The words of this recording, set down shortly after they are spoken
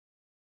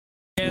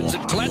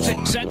Sends it, lets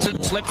it, sets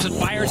it, slips it,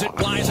 fires it,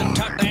 flies it,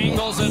 tucked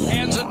angles it,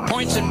 ends it,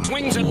 points it,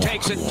 swings it,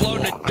 takes it,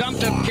 floated it,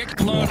 dumped it, kicked,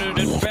 loaded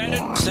it, fed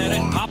it, set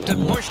it, popped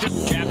it, pushed it,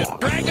 jabbed it,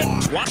 dragged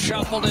it, swapped,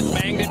 shuffled it,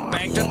 banged it,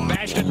 banked it,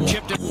 bashed it,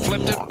 chipped it,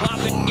 flipped it,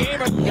 plopped it, gave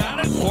it,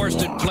 got it,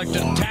 forced it, flicked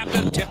it, tapped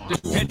it, tipped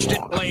it, pitched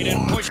it, played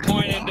it, pushed,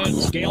 pointed it,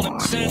 scaled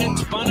it, sent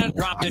it, spun it,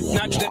 dropped it,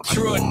 nudged it,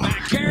 threw it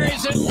back,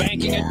 carries it,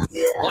 banking it,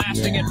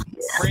 blasting it,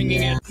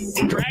 bringing it,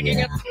 dragging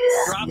it,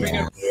 dropping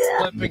it,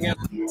 flipping it,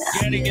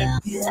 getting it,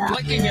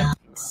 flicking it,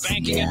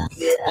 banking it,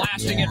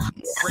 blasting it,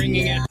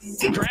 bringing it,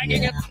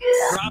 dragging it,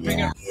 dropping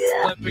it,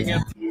 flipping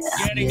it,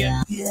 getting it,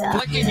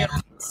 flicking it,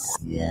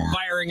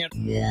 firing it,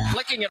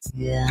 flicking it,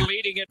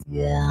 deleting it,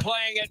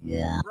 playing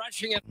it,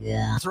 rushing it,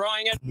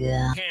 throwing it,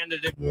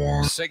 handed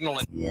it, signal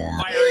it,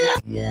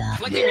 firing it,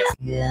 flicking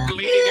it,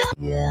 deleting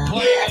it,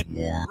 playing it,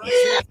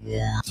 rushing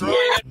it, throwing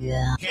it,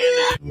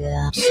 handed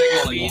it,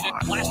 signal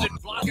it, blast it,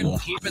 block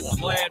it, keep it,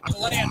 play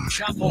it,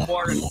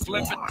 shuffleboard it,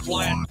 flip it,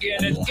 play it,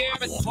 get it,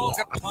 give it, poke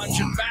it, punch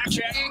it, back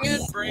checking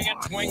it, bring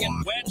it, swing it,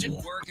 wedge it,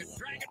 work it,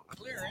 drag it,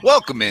 clear it.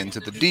 Welcome into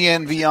the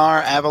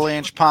DNVR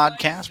Avalanche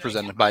podcast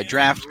presented by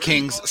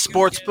DraftKings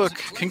Sportsbook.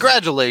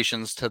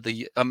 Congratulations to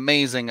the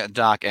amazing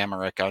Doc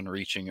Emmerich on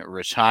reaching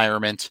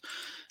retirement.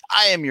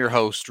 I am your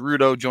host,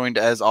 Rudo, joined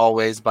as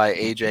always by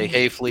AJ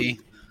Hafley.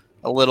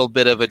 A little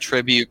bit of a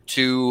tribute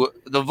to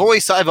the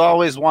voice I've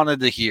always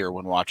wanted to hear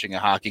when watching a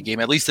hockey game,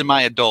 at least in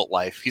my adult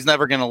life. He's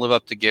never going to live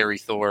up to Gary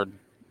Thorne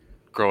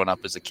growing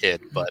up as a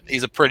kid, but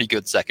he's a pretty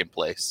good second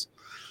place.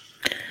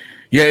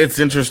 Yeah, it's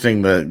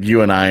interesting that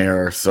you and I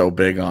are so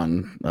big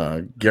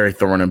on Gary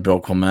Thorne and Bill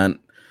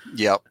Clement.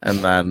 Yep. And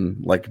then,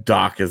 like,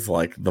 Doc is,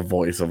 like, the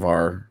voice of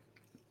our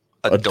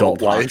adult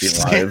hockey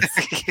lives.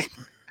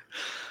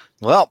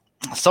 Well,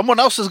 someone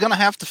else is going to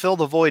have to fill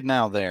the void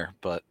now there,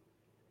 but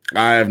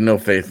I have no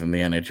faith in the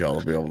NHL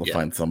to be able to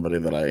find somebody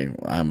that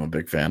I'm a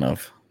big fan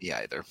of.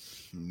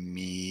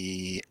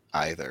 Me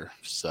either.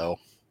 So,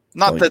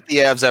 not that the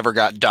Avs ever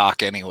got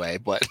Doc anyway,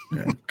 but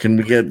yeah. Can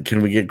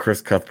we get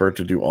Chris Cuthbert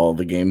to do all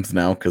the games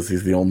now because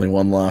he's the only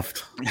one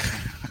left?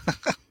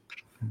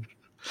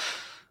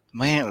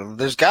 Man,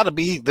 there's got to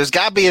be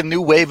a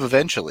new wave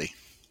eventually.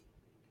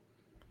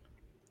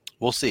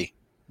 We'll see.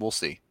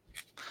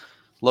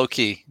 Low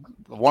key,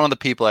 one of the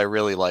people I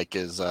really like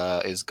is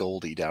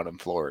Goldie down in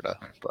Florida,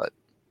 but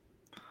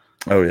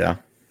oh yeah.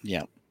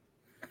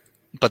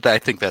 But I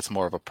think that's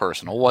more of a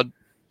personal one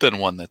than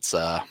one that's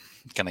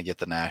gonna get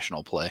the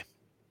national play.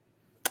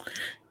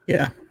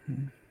 Yeah.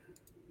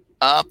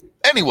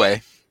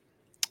 Anyway,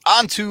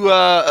 on to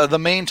the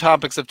main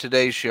topics of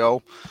today's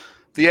show.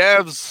 The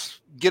Avs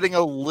getting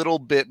a little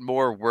bit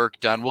more work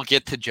done. We'll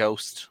get to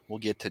Jost.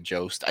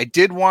 I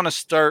did want to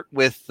start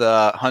with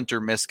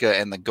Hunter Miska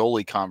and the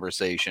goalie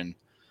conversation.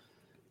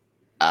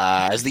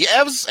 As the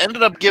Avs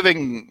ended up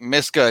giving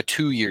Miska a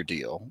 2-year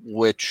deal,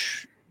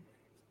 which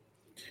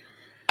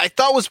I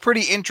thought was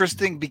pretty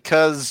interesting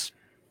because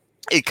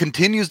it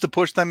continues to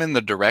push them in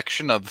the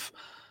direction of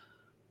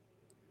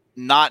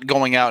not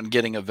going out and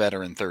getting a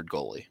veteran third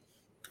goalie.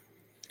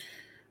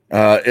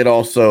 It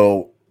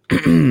also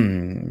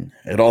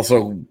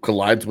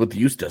collides with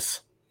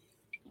Eustace.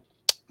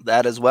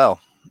 That as well.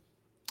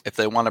 If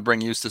they want to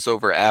bring Eustace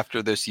over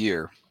after this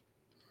year,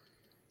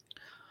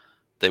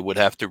 they would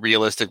have to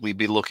realistically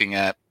be looking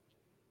at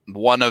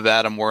one of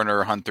Adam Werner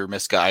or Hunter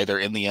Miska either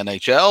in the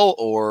NHL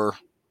or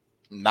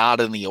not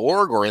in the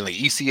org or in the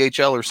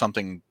ECHL or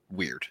something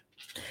weird.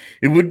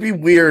 It would be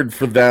weird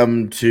for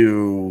them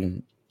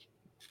to,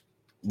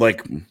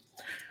 like,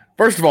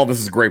 first of all,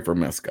 this is great for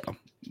Miska.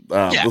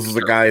 This is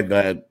a guy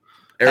that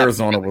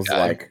Arizona was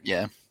like,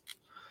 yeah,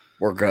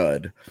 we're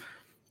good.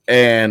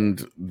 And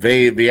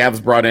the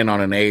Avs brought in on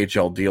an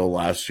AHL deal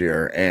last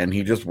year, and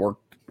he just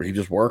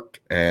worked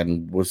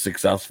and was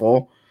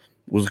successful,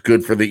 was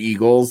good for the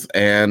Eagles,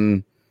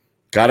 and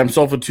got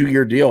himself a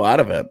 2-year deal out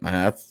of it. And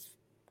that's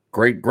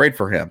great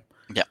for him.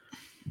 Yeah.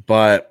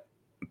 But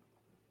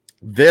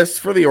this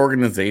for the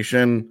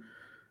organization,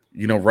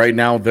 right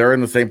now they're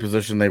in the same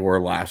position they were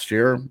last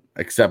year,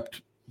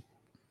 except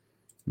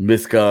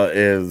Miska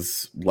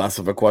is less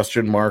of a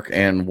question mark,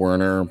 and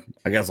Werner,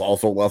 I guess,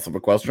 also less of a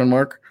question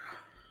mark,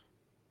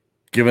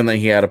 given that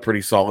he had a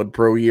pretty solid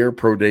pro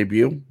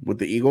debut with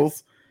the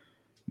Eagles.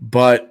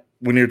 But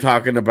when you're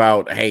talking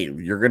about, hey,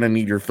 you're going to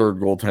need your third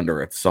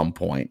goaltender at some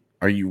point,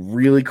 are you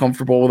really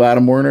comfortable with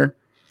Adam Werner?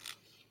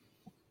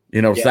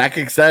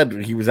 Sakic said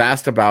he was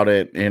asked about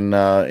it in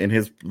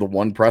the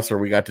one presser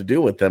we got to do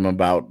with them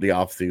about the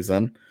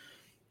offseason.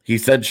 He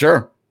said,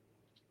 sure.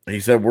 He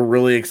said, we're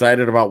really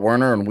excited about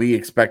Werner, and we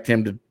expect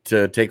him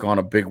to take on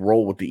a big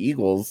role with the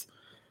Eagles.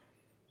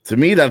 To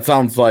me, that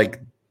sounds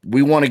like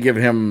we want to give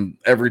him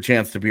every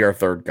chance to be our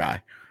third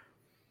guy.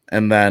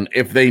 And then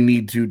if they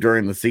need to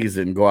during the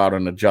season, go out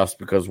and adjust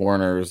because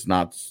Werner's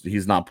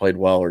he's not played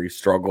well, or he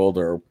struggled,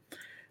 or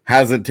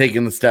hasn't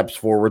taken the steps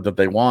forward that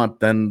they want,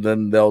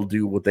 then they'll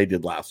do what they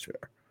did last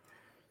year.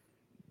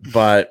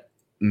 But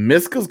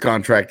Miska's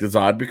contract is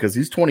odd because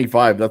he's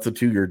 25. That's a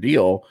 2-year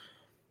deal.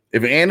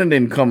 If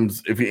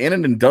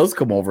Annunen does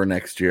come over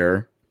next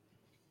year,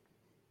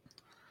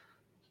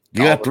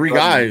 You got three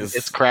guys.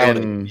 It's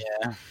crowded. And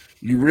yeah.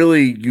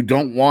 you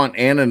don't want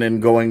Annunen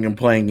going and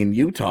playing in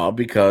Utah,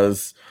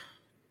 because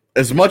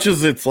as much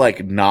as it's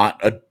like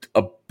not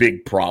a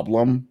big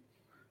problem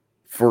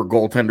for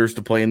goaltenders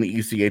to play in the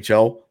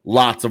ECHL,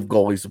 lots of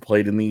goalies have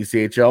played in the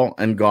ECHL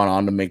and gone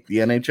on to make the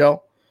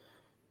NHL.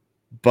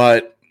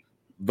 But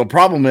the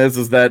problem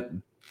is that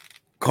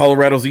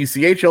Colorado's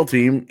ECHL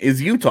team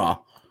is Utah.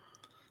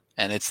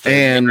 And it's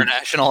the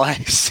international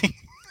ice.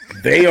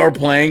 They are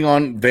playing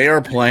on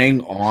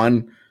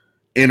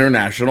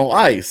international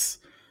ice.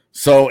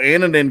 So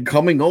Annunen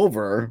coming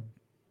over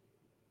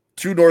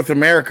to North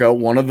America,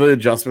 one of the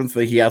adjustments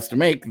that he has to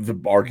make,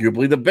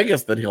 arguably the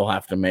biggest that he'll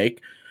have to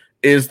make,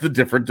 is the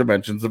different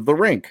dimensions of the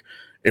rink.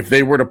 If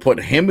they were to put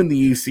him in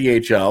the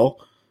ECHL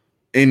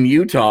in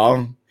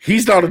Utah,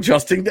 he's not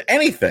adjusting to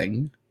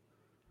anything.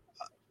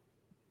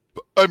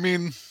 I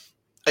mean,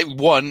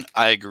 one,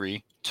 I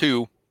agree.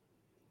 Two,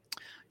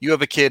 you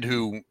have a kid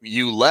who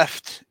you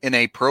left in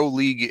a pro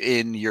league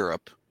in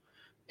Europe,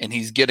 and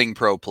he's getting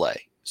pro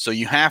play. So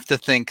you have to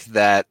think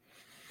that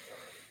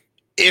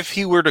if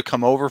he were to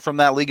come over from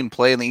that league and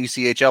play in the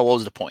ECHL, what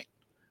was the point?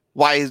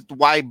 Why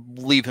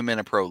leave him in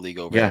a pro league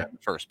over there in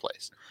the first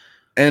place?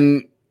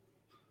 And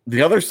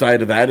the other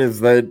side of that is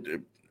that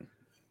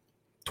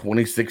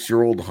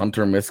 26-year-old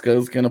Hunter Miska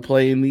is going to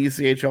play in the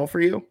ECHL for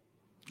you.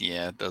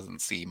 Yeah, it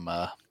doesn't seem...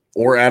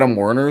 Or Adam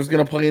Werner is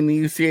going to play in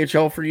the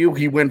ECHL for you.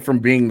 He went from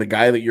being the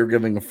guy that you're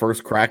giving a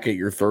first crack at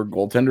your third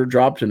goaltender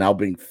job to now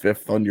being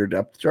fifth on your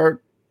depth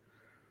chart.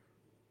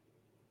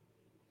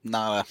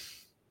 Not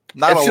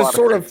it's a just lot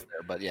sort of of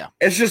there, but yeah,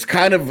 it's just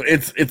kind of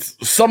it's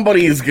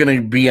somebody is going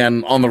to be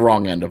on the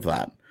wrong end of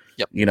that.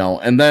 Yep. You know,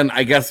 and then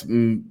I guess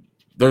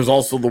there's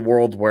also the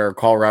world where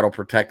Colorado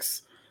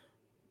protects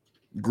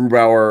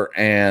Grubauer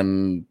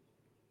and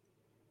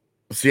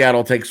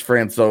Seattle takes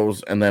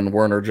Francouz, and then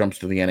Werner jumps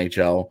to the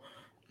NHL,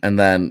 and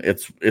then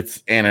it's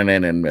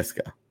Annunen and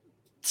Miska.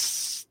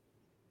 It's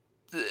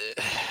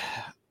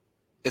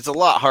a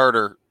lot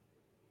harder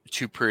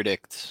to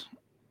predict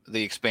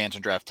the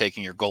expansion draft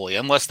taking your goalie,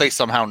 unless they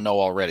somehow know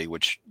already,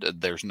 which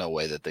there's no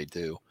way that they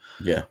do.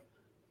 Yeah.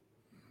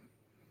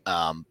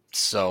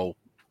 So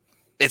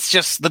it's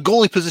just the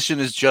goalie position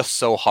is just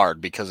so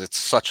hard because it's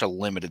such a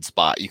limited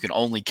spot. You can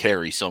only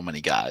carry so many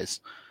guys.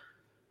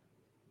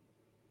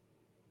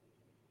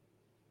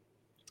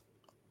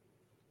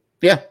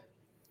 Yeah.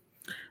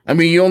 I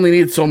mean, you only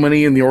need so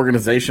many in the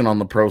organization on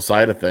the pro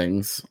side of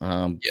things.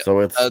 So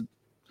it's, I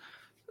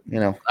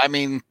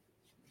mean,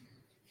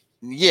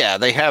 yeah,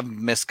 they have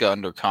Miska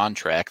under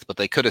contract, but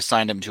they could have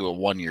signed him to a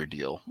 1-year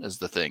deal is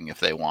the thing if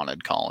they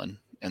wanted Colin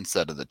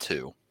instead of the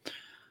 2.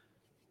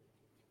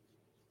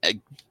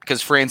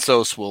 Because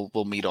Francouz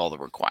will meet all the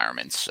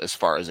requirements as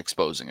far as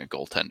exposing a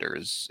goaltender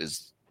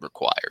is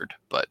required,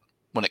 but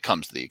when it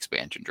comes to the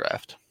expansion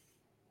draft.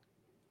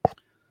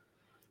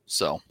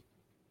 So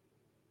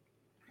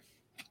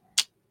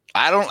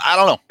I don't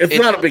know. It's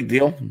not a big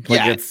deal.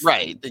 It's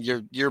right.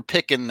 You're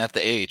picking at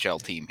the AHL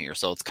team here,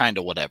 so it's kind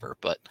of whatever,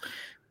 but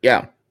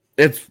yeah,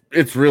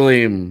 it's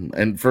really,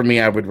 and for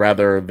me, I would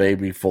rather they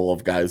be full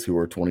of guys who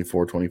are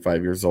 24,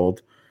 25 years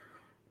old,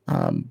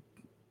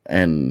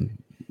 and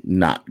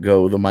not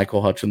go the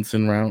Michael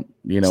Hutchinson route,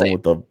 Same.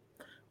 with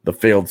the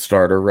failed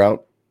starter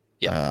route.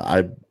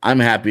 Yeah. I'm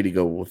happy to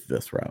go with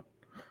this route.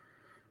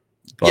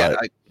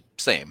 But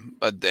same.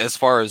 But as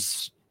far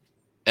as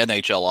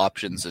NHL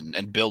options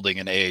and building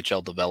an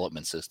AHL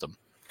development system.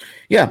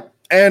 Yeah.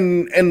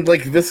 And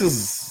like this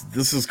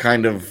is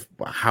kind of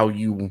how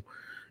you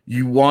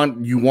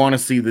want to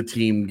see the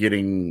team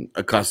getting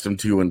accustomed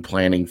to and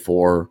planning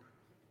for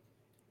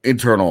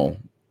internal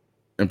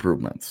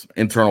improvements,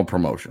 internal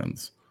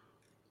promotions.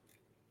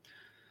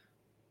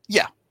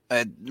 Yeah,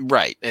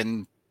 right.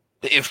 And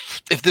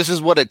if this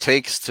is what it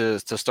takes to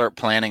start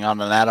planning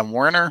on an Adam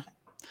Werner,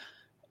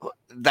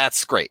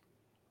 that's great.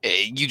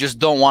 You just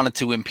don't want it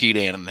to impede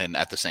Annunen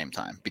at the same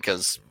time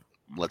because,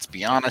 let's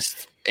be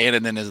honest,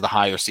 Annunen is the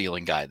higher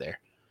ceiling guy there.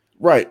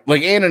 Right.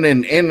 Like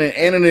Annunen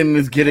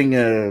is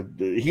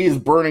he is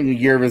burning a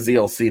year of his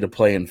ELC to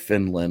play in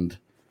Finland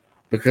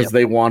because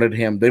they wanted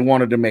him. They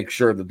wanted to make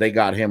sure that they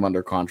got him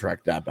under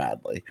contract that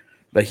badly,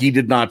 that he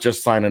did not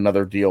just sign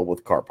another deal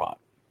with Karpat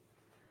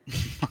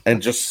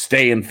and just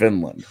stay in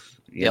Finland.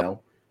 You know,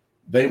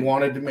 they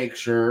wanted to make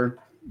sure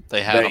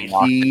they had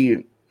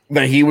him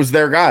that he was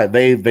their guy.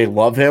 They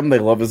love him. They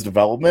love his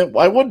development.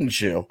 Why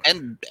wouldn't you?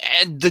 And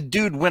the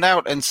dude went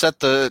out and set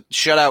the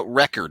shutout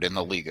record in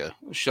the Liga,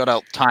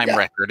 shutout time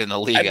record in the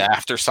Liga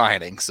after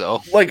signing.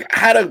 So like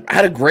had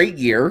a great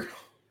year.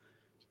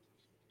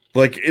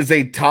 Like is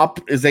a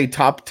top 10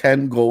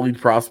 goalie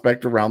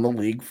prospect around the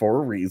league for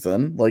a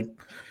reason. Like,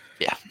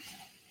 yeah,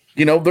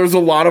 there's a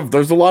lot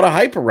of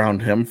hype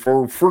around him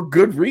for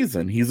good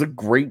reason. He's a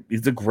great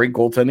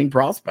goaltending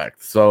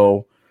prospect.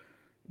 So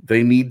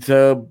they need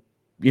to.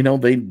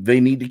 They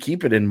need to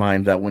keep it in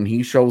mind that when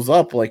he shows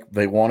up, like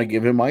they want to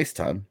give him ice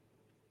time.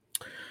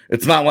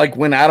 It's not like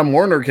when Adam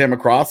Werner came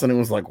across and it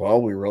was like,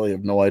 well, we really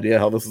have no idea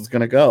how this is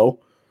going to go.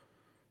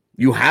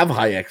 you have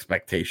high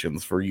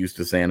expectations for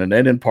Justus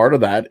Annunen, and part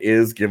of that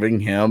is giving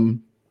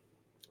him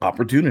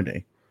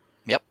opportunity.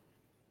 Yep.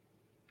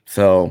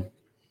 So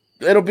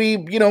it'll be,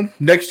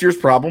 next year's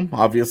problem,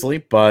 obviously,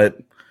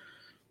 but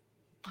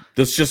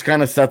this just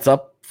kind of sets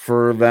up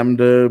for them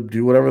to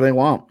do whatever they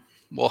want.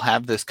 We'll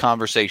have this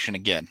conversation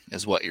again,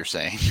 is what you're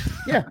saying.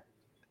 Yeah.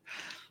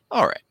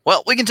 All right.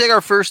 Well, we can take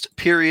our first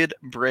period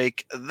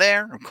break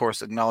there. Of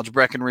course, acknowledge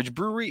Breckenridge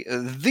Brewery,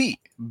 the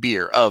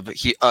beer of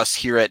us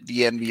here at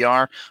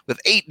DNVR, with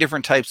 8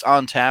 different types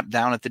on tap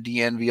down at the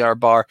DNVR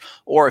bar.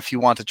 Or if you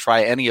want to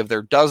try any of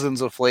their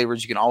dozens of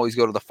flavors, you can always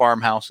go to the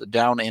farmhouse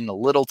down in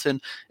Littleton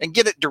and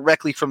get it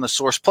directly from the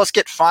source. Plus,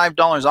 get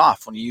 $5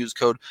 off when you use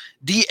code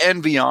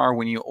DNVR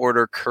when you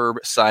order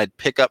curbside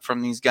pickup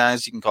from these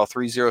guys. You can call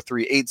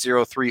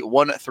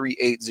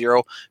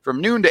 303-803-1380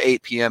 from noon to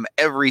 8 p.m.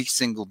 every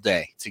single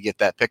day to get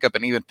that pickup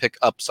and even pick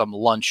up some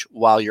lunch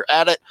while you're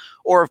at it.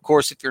 Or, of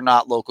course, if you're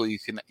not local, you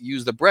can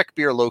use the Breck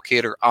Beer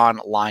Locator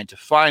online to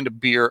find a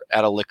beer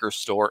at a liquor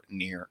store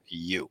near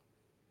you.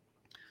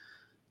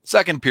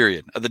 Second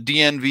period of the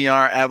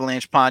DNVR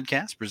Avalanche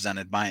podcast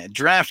presented by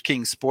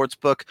DraftKings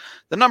Sportsbook,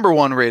 the number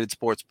 1 rated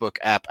sportsbook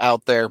app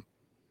out there.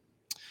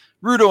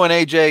 Rudo and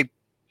AJ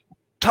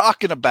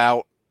talking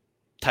about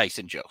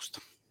Tyson Jost.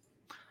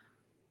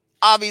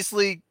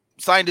 Obviously,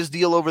 signed his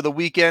deal over the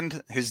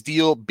weekend, his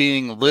deal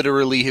being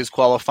literally his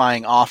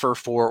qualifying offer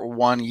for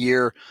 1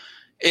 year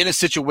in a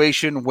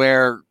situation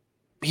where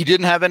he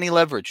didn't have any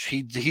leverage.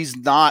 He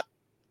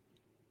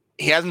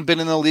hasn't been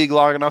in the league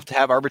long enough to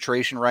have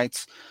arbitration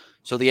rights.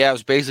 So the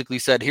Avs basically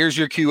said, here's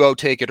your QO,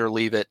 take it or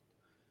leave it.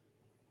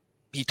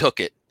 He took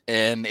it,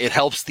 and it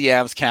helps the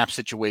Avs cap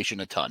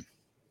situation a ton.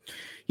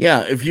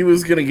 Yeah, if he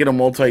was going to get a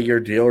multi-year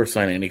deal or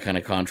sign any kind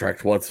of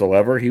contract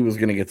whatsoever, he was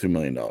going to get $2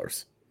 million.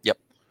 Yep.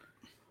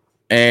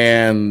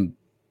 And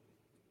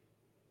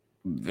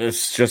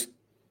this just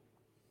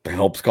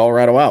helps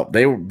Colorado out.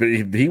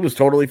 He was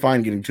totally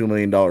fine getting $2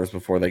 million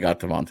before they got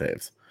Devon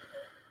Toews.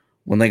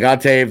 When they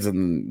got Toews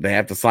and they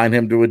have to sign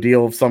him to a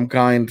deal of some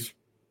kind,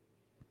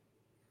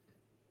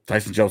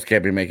 Tyson Jost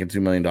can't be making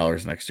 $2 million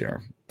next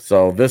year.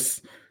 So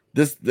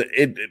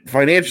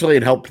financially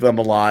it helped them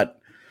a lot.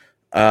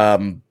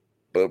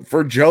 But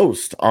for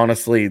Jost,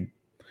 honestly,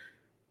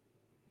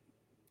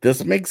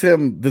 this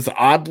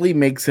oddly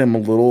makes him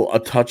a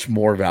touch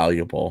more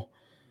valuable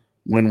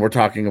when we're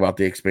talking about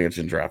the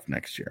expansion draft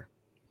next year.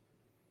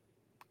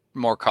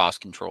 More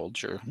cost controlled,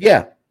 sure.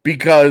 Yeah,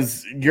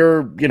 because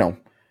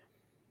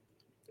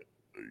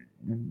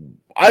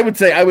I would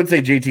say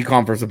JT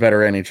Compher's a better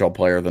NHL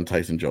player than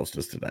Tyson Jost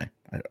is today.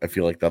 I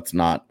feel like that's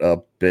not a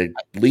big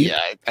leap.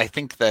 Yeah, I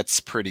think that's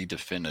pretty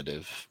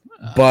definitive.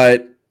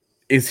 But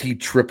is he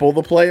triple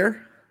the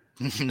player?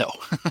 No.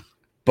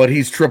 But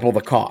he's triple the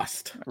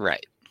cost.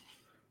 Right.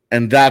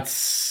 And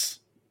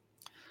that's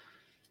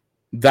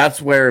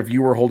where if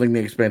you were holding the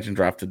expansion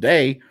draft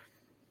today,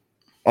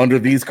 under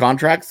these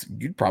contracts,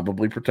 you'd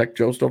probably protect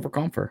Jost over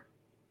Compher.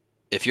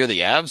 If you're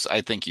the Avs,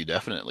 I think you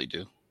definitely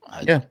do.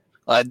 Yeah.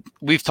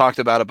 We've talked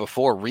about it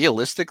before.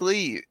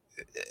 Realistically,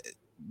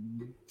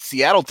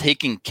 Seattle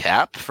taking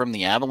cap from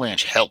the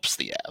Avalanche helps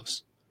the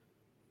Avs.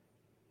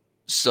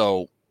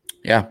 So,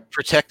 yeah,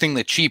 protecting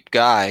the cheap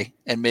guy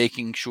and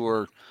making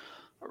sure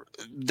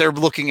they're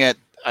looking at,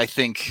 I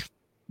think,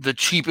 the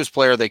cheapest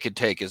player they could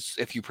take is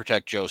if you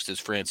protect Jost is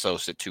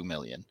Francouz at $2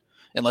 million.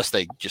 Unless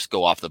they just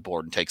go off the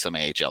board and take some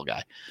AHL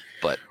guy.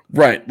 But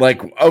right,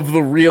 like of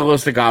the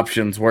realistic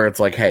options where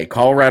it's like, hey,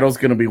 Colorado's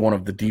going to be one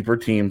of the deeper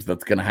teams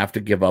that's going to have to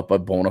give up a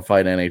bona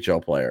fide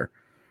NHL player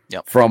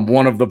from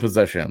one of the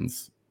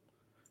positions,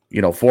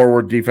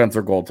 forward, defense,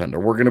 or goaltender.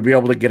 We're going to be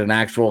able to get an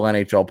actual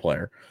NHL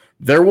player.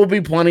 There will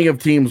be plenty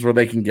of teams where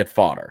they can get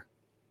fodder.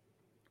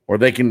 Or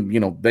they can,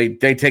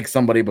 they take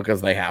somebody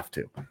because they have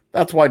to.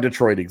 That's why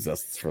Detroit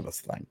exists for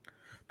this thing.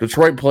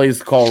 Detroit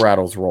plays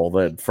Colorado's role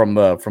from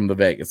the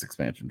Vegas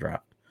expansion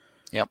draft.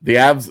 Yep. The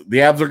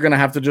Avs are going to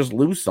have to just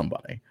lose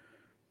somebody,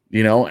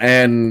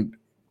 and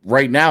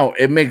right now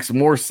it makes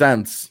more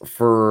sense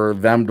for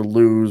them to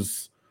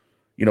lose,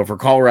 for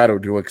Colorado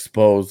to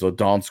expose a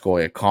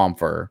Donskoy, a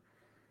Compher,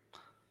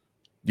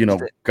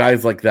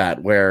 guys like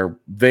that, where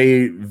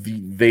they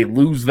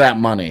lose that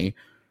money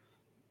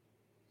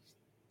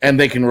and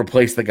they can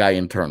replace the guy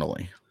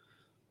internally.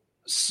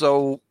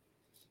 So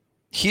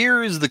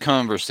here is the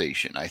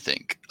conversation, I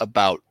think,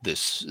 about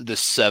this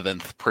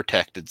 7th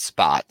protected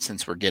spot,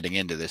 since we're getting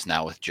into this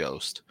now with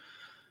Jost.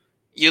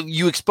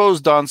 You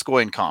expose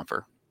Donskoy and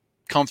Compher.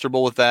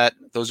 Comfortable with that?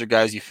 Those are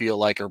guys you feel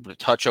like are a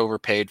touch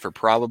overpaid for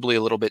probably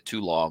a little bit too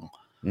long.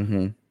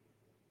 Mm-hmm.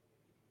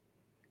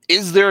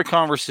 Is there a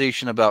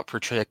conversation about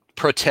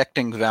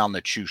protecting Val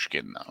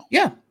Nichushkin, though?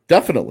 Yeah,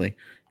 definitely.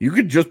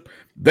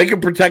 They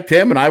could protect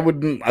him, and I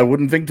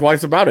wouldn't think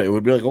twice about it. It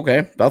would be like,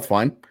 okay, that's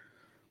fine.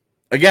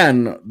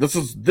 Again, this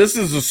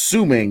is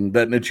assuming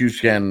that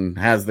Nichushkin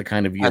has the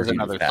kind of year has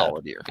another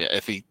solid year. Yeah,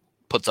 if he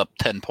puts up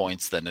 10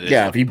 points, then it is.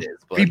 Yeah, if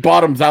he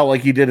bottoms out like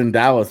he did in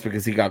Dallas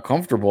because he got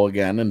comfortable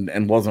again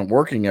and wasn't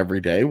working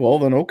every day, well,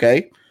 then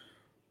okay.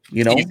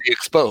 Easy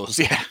exposed,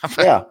 yeah.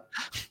 Yeah.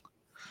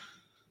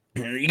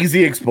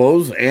 easy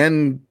expose,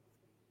 and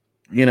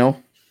you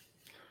know,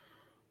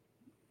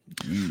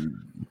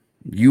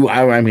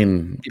 I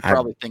mean, You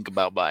probably think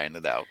about buying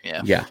it out.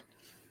 Yeah. Yeah.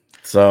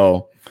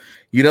 So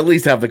you'd at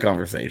least have the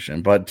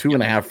conversation, but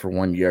 2.5 for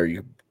 1 year,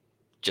 you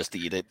just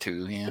eat it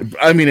too. Yeah.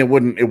 I mean, it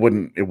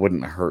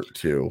wouldn't hurt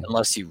to,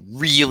 unless you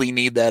really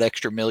need that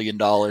extra $1 million.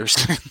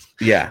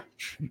 Yeah,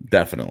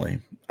 definitely.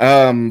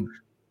 The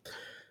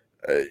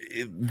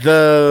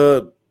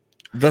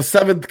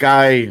seventh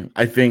guy,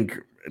 I think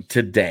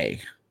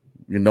today,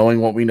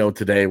 knowing what we know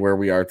today, where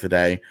we are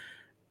today,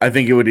 I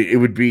think it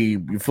would be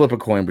you flip a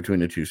coin between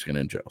Nichushkin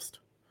and Jost.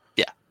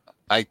 Yeah,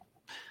 I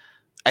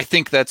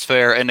think that's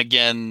fair. And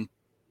again,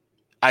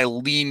 I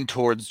lean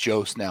towards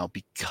Jost now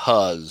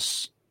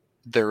because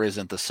there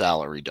isn't the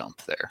salary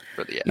dump there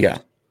for the Avs. Yeah.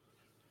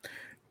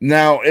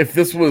 Now, if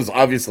this was a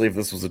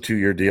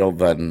 2-year deal,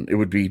 then it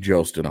would be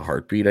Jost in a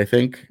heartbeat, I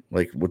think,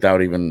 like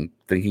without even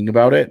thinking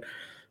about it.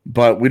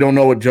 But we don't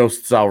know what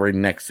Jost's salary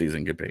next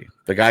season could be.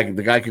 The guy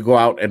could go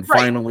out and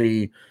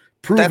finally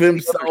prove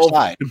himself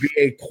to be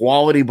a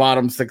quality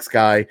bottom six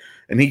guy,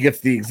 and he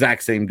gets the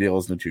exact same deal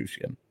as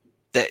Nichushkin.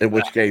 In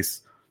which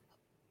case,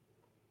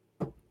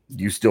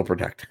 you still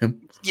protect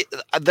him. Yeah,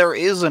 there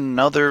is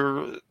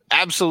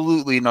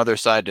absolutely another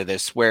side to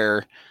this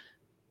where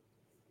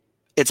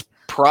it's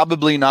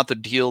probably not the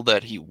deal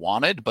that he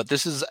wanted, but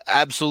this is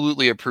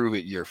absolutely a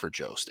prove-it year for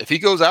Jost. If he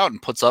goes out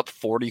and puts up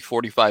 40,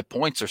 45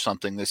 points or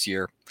something this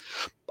year,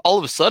 all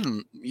of a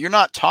sudden, you're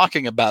not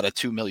talking about a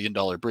 $2 million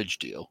bridge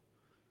deal.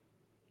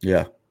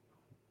 Yeah.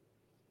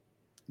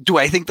 Do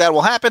I think that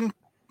will happen?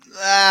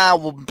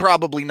 Well,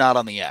 probably not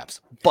on the Avs.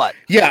 But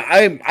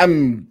yeah,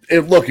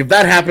 look, if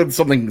that happens,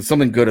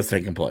 something good has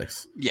taken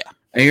place. Yeah.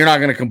 And you're not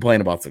going to complain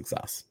about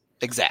success.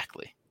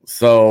 Exactly.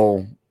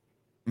 So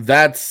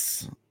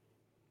that's,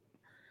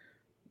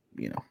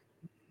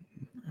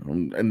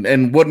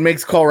 and what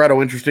makes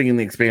Colorado interesting in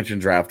the expansion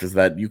draft is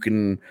that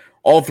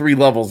all three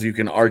levels, you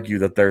can argue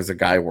that there's a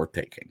guy worth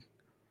taking.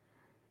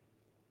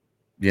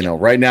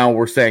 Right now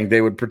we're saying they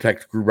would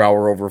protect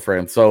Grubauer over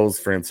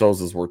Francouz.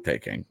 Francouz is worth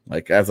taking.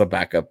 Like as a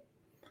backup,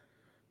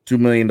 $2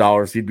 million,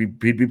 he'd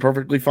be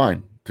perfectly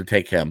fine to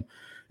take him.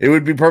 It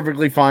would be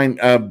perfectly fine.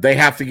 They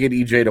have to get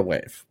EJ to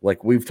waive.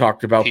 Like we've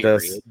talked about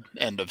this.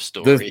 End of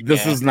story.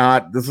 This is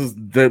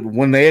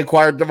when they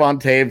acquired Devon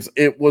Taves,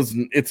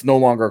 it's no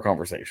longer a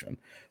conversation.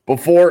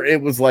 Before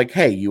it was like,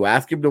 hey, you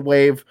ask him to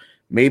waive,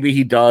 maybe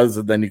he does,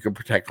 and then you can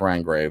protect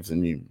Ryan Graves,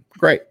 and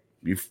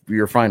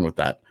you're fine with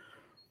that.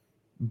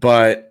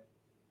 But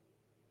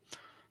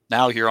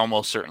now you're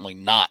almost certainly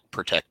not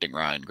protecting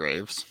Ryan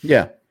Graves.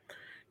 Yeah.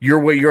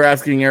 You're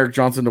asking Erik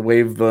Johnson to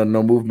waive the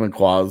no movement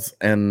clause,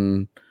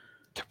 and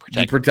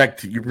you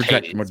protect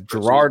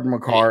Gerard,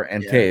 Makar,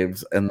 and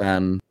Taves, and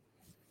then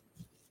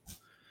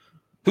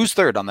who's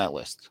third on that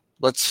list?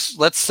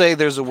 Let's say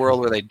there's a world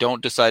where they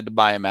don't decide to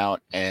buy him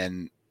out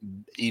and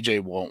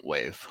EJ won't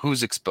waive.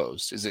 Who's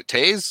exposed? Is it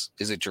Taves?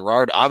 Is it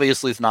Gerard?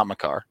 Obviously, it's not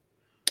Makar.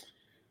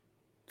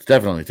 It's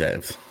definitely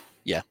Taves.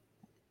 Yeah.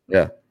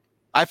 Yeah.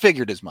 I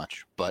figured as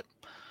much, but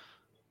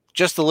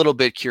just a little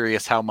bit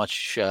curious how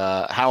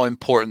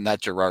important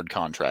that Gerard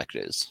contract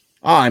is.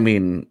 I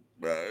mean,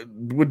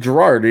 with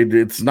Gerard,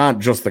 it's not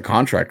just the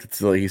contract.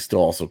 He's still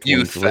also 23.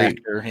 Youth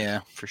factor,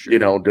 yeah, for sure.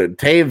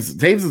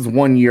 Taves is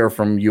 1 year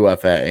from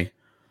UFA.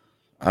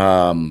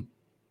 And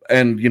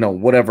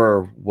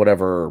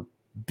whatever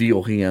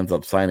deal he ends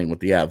up signing with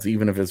the Avs,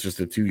 even if it's just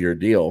a 2-year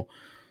deal,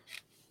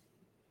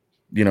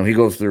 he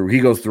goes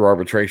through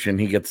arbitration.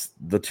 He gets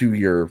the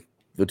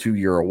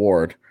 2-year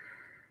award.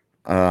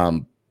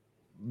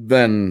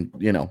 Then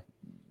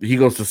he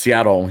goes to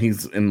Seattle. And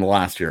he's in the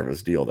last year of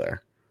his deal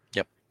there.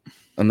 Yep.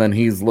 And then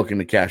he's looking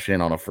to cash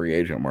in on a free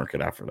agent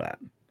market after that.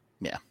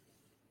 Yeah,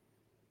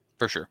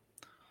 for sure.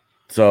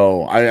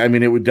 So I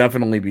mean, it would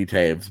definitely be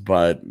Taves,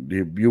 but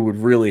you would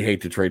really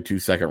hate to trade 2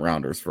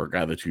 second-rounders for a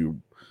guy that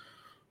you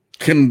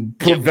can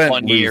prevent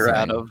 1 year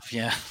out of.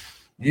 Yeah.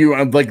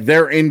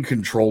 They're in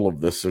control of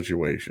this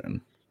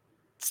situation.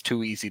 It's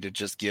too easy to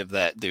just give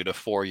that dude a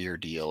 4-year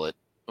deal at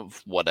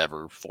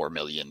whatever $4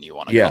 million you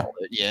want to call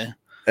it. Yeah.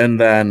 And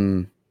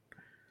then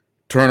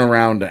turn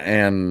around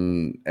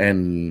and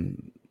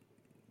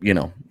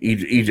EJ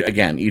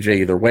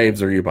either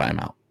waives or you buy him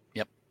out.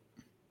 Yep.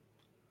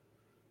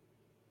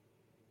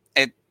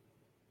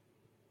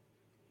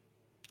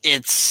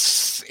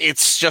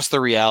 It's just the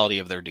reality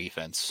of their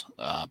defense.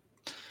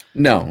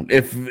 No,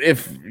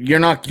 if you're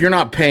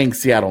not paying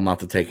Seattle not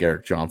to take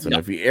Erik Johnson. No.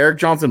 If Erik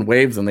Johnson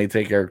waives and they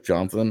take Erik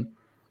Johnson,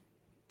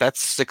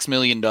 that's $6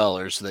 million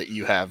that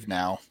you have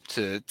now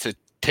to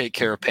take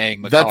care of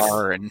paying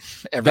Makar and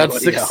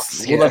everybody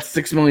else. Well, that's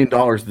 $6 million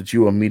that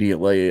you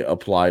immediately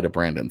apply to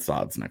Brandon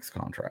Saad's next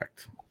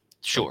contract.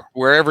 Sure,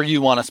 wherever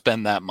you want to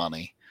spend that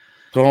money.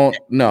 Don't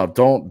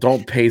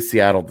pay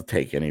Seattle to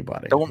take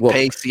anybody. Don't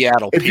pay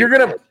Seattle. If you're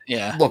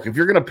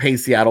gonna pay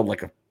Seattle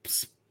like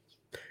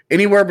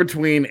anywhere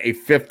between a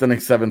 5th and a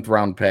 7th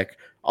round pick,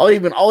 I'll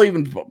even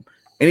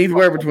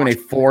anywhere between a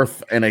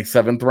 4th and a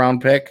 7th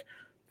round pick,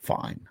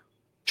 fine.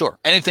 Sure,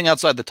 anything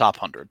outside the top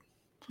 100.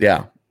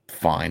 Yeah,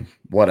 fine,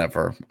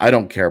 whatever. I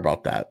don't care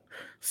about that.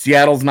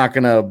 Seattle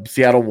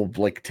will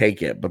like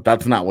take it, but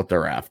that's not what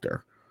they're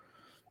after.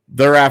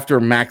 They're after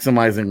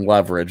maximizing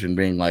leverage and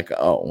being like,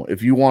 oh,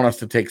 if you want us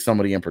to take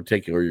somebody in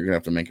particular, you're going to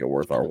have to make it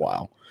worth our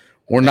while.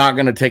 We're not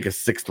going to take a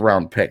 6th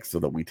round pick so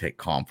that we take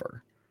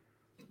Confer.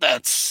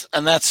 That's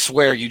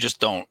where you just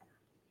don't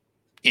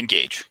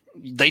engage.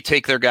 They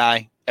take their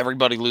guy.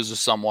 Everybody loses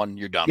someone.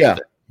 You're done with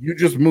it. You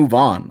just move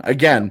on.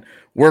 Again,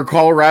 where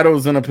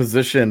Colorado's in a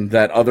position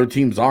that other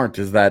teams aren't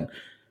is that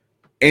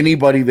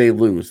anybody they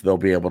lose, they'll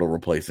be able to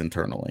replace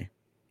internally.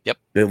 Yep.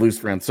 They lose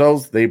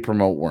Francouz, they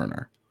promote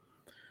Werner.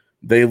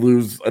 They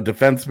lose a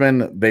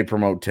defenseman, they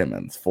promote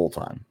Timmins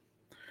full-time.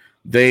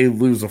 They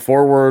lose a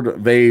forward,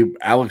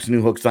 Alex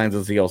Newhook signs a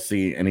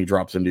CLC, and he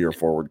drops into your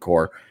forward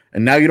core.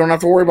 And now you don't have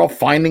to worry about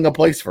finding a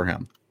place for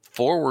him.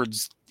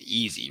 Forward's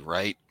easy,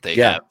 right? They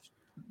have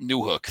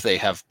Newhook, they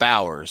have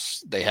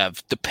Bowers, they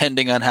have,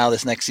 depending on how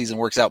this next season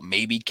works out,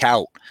 maybe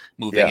Kaut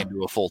moving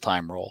into a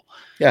full-time role.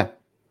 Yeah.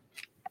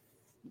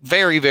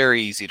 Very,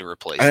 very easy to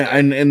replace.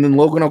 And then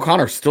Logan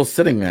O'Connor's still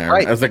sitting there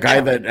as a guy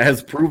that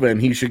has proven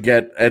he should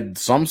get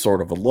some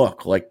sort of a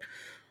look. Like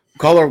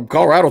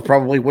Colorado's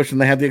probably wishing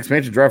they had the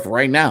expansion draft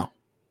right now.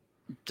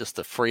 Just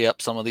to free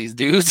up some of these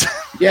dudes.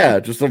 Yeah,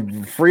 just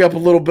to free up a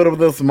little bit of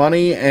this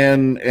money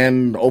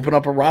and open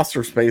up a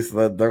roster space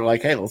that they're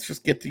like, hey, let's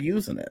just get to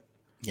using it.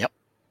 Yep.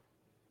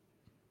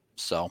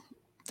 So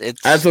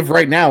it's as of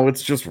right now,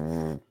 it's just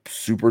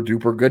super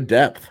duper good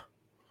depth.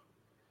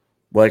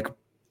 Like,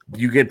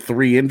 you get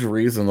 3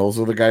 injuries, and those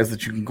are the guys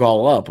that you can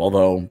call up.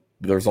 Although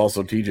there's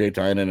also TJ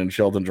Tynan and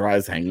Sheldon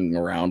Dries hanging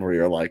around where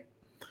you're like,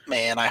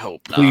 man, I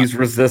hope not. Please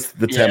resist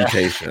the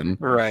temptation.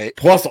 Right.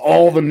 Plus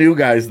all the new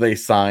guys they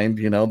signed,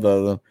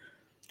 the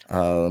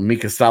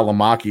Mika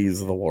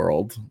Salamakis of the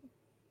world.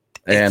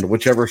 And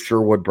whichever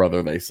Sherwood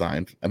brother they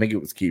signed. I think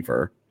it was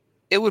Kiefer.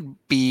 It would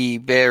be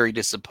very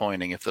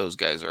disappointing if those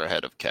guys are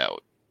ahead of Kaut.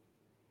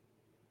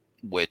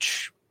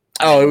 Which...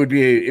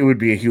 it would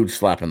be a huge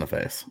slap in the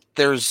face.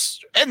 There's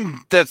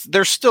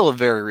still a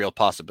very real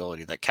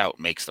possibility that Kaut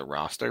makes the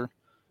roster.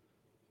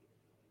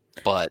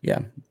 But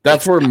yeah,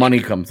 that's where money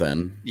comes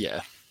in.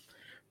 Yeah.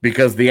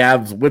 Because the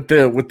Avs with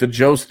the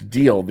Jost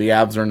deal, the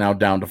Avs are now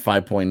down to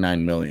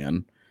 $5.9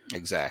 million.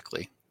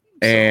 Exactly.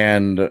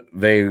 And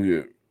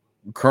they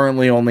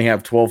currently only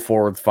have 12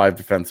 forwards, 5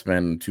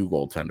 defensemen, 2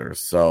 goaltenders.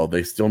 So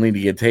they still need to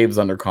get Taves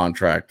under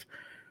contract.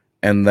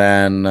 And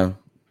then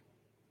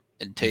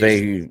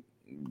they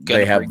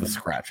have the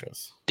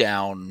scratches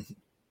down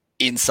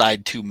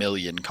inside 2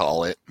 million,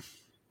 call it.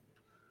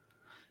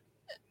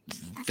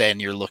 Then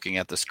you're looking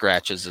at the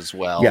scratches as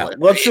well. Yeah,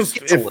 let's just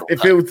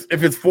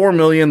if it's 4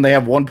 million, they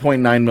have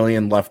 1.9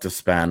 million left to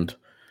spend.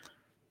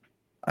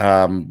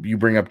 You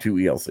bring up 2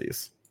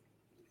 ELCs,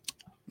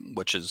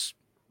 which is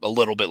a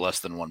little bit less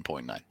than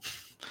 1.9.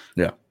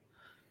 Yeah.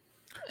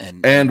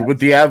 And with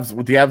the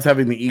Avs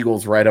having the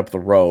Eagles right up the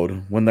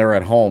road, when they're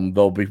at home,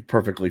 they'll be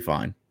perfectly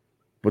fine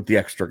with the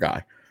extra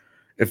guy.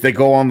 If they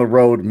go on the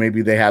road,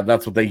 maybe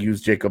that's what they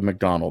use Jacob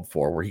McDonald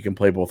for, where he can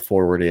play both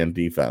forward and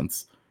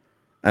defense.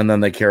 And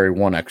then they carry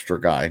 1 extra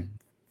guy,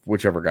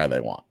 whichever guy they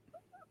want.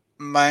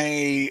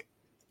 My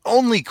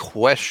only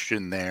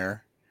question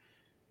there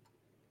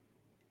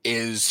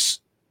is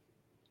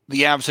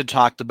the Avs had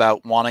talked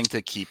about wanting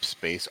to keep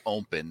space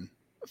open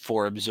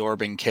for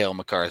absorbing Cale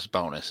Makar's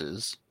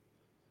bonuses.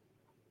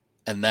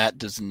 And that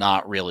does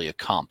not really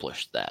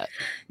accomplish that.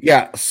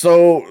 Yeah,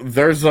 so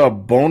there's a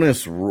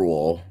bonus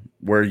rule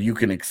where you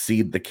can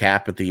exceed the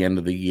cap at the end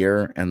of the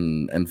year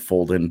and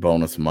fold in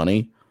bonus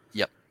money.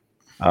 Yep.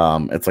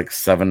 It's like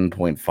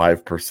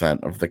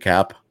 7.5% of the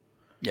cap.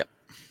 Yep.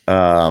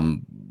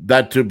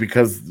 That too,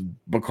 because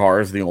Makar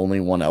is the only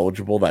one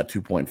eligible, that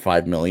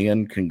 2.5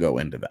 million can go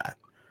into that.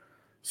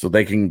 So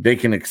they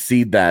can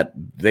exceed that.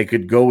 They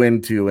could go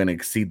into and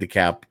exceed the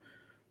cap.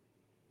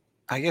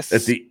 I guess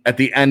at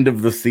the end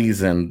of the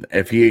season,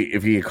 if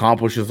he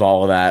accomplishes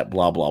all of that,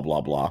 blah blah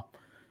blah blah.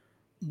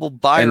 Well,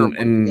 Byram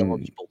would be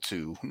eligible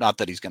too. Not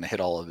that he's going to hit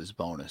all of his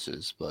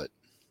bonuses, but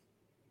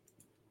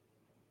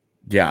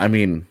yeah, I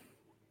mean,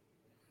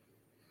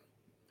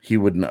 he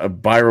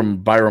wouldn't.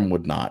 Byram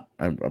would not.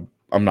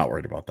 I'm not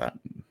worried about that.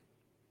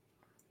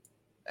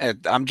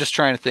 And I'm just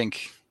trying to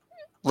think.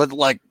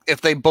 Like,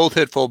 if they both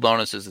hit full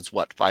bonuses, it's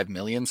what, 5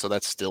 million? So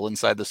that's still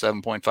inside the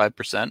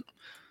 7.5%.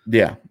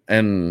 Yeah,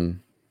 and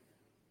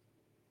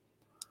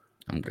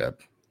I'm good.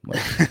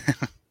 Like,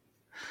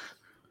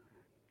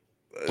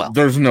 well,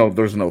 there's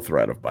no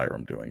threat of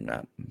Byram doing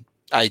that.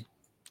 I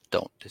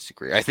don't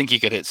disagree. I think he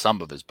could hit some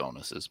of his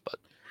bonuses, but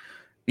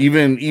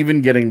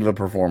even getting to the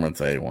performance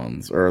A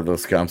ones or the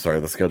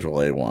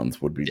schedule A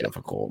ones would be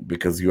difficult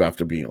because you have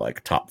to be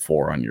like top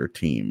 4 on your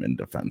team in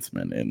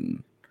defensemen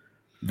in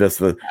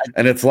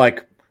and it's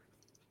like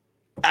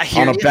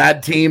on a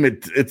bad team,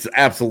 it's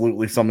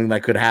absolutely something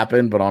that could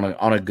happen, but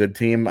on a good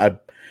team,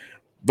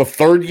 the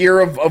third year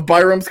of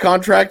Byram's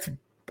contract,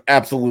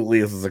 absolutely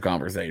this is a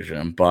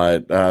conversation.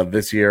 But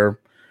this year,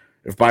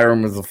 if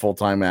Byram is a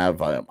full-time Av,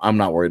 I'm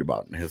not worried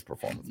about his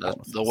performance.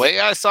 The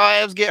way I saw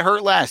Avs get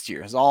hurt last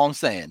year is all I'm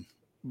saying.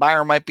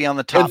 Byron might be on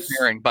the top It's-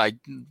 pairing by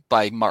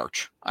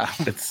March.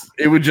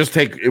 it would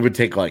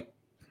take like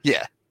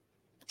Yeah,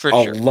 for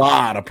a sure.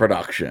 lot of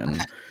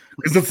production.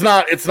 Because it's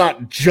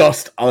not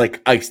just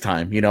like ice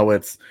time,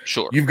 it's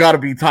Sure. you've got to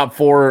be top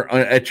 4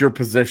 at your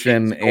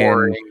position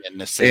Scoring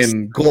and assists,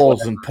 in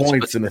goals and whatever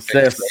points and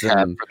specifics assists they have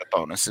and for the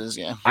bonuses.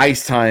 Yeah,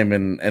 ice time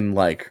and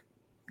like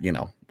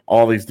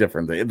all these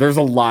different things. There's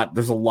a lot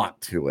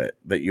to it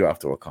that you have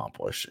to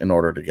accomplish in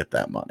order to get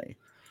that money.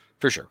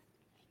 for sure.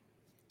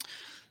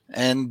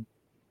 And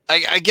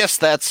I guess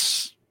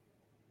that's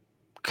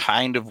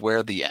kind of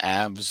where the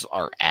Avs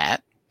are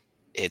at.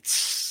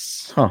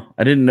 It's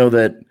I didn't know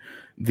that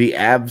the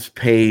Avs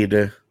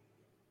paid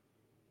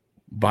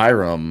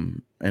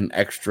Byram an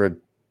extra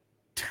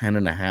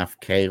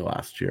 $10.5K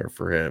last year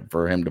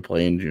for him to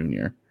play in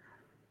junior.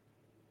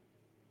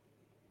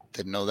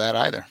 didn't know that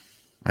either.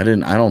 I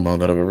don't know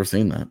that I've ever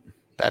seen that.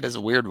 That is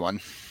a weird one.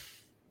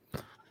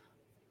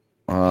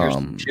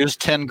 Here's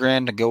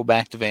 $10,000 to go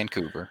back to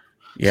Vancouver.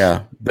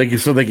 Yeah. They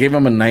gave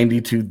him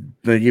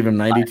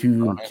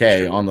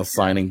 $92K on the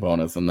signing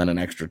bonus and then an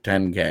extra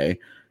 $10K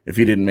if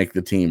he didn't make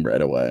the team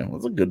right away. It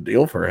was a good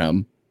deal for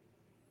him.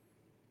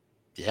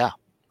 Yeah,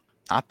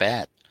 not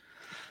bad.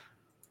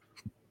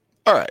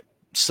 All right,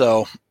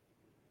 so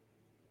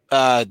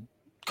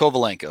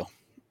Kovalenko,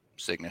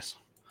 Cygnus.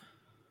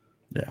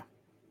 Yeah.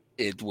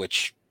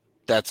 Which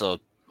that's a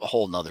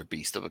whole nother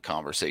beast of a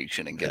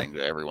conversation and getting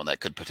to everyone that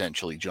could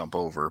potentially jump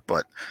over.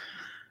 But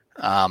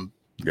Yeah,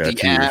 the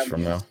 2 years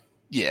from now.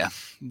 Yeah,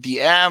 the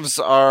Avs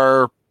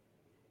are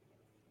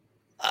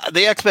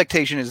the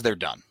expectation is they're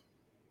done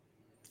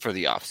for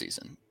the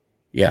offseason.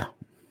 Yeah.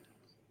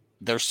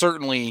 They're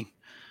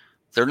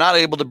not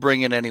able to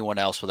bring in anyone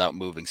else without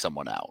moving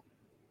someone out.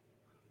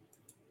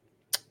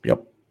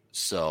 Yep.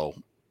 So,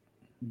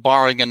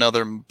 barring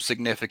another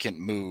significant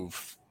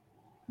move,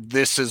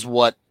 this is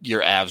what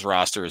your Avs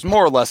roster is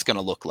more or less going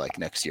to look like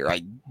next year.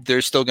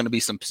 There's still going to be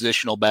some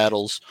positional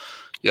battles.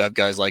 You have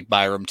guys like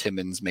Byram,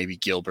 Timmins, maybe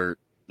Gilbert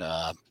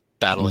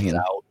battling it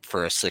out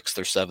for a 6th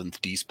or 7th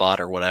D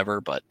spot or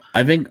whatever. But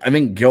I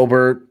think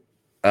Gilbert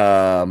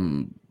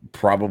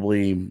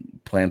probably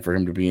planned for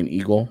him to be an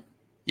Eagle.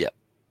 Yep,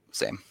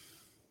 same.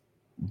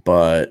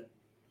 But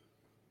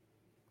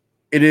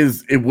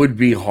it would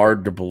be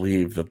hard to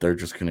believe that they're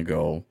just going to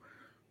go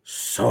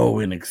so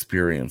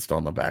inexperienced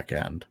on the back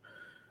end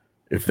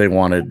if they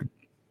wanted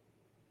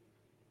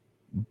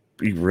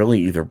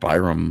really either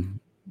Byram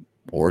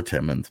or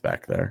Timmins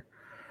back there.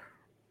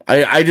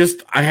 I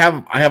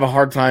have a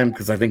hard time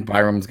because I think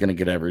Byram's going to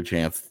get every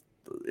chance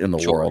in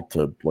the world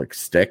to like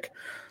stick.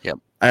 Yep.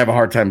 I have a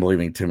hard time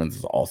believing Timmins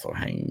is also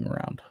hanging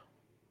around.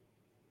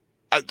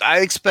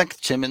 I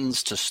expect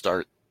Timmins to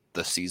start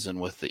the season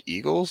with the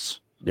Eagles.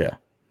 Yeah.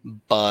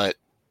 But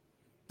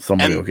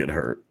somebody will get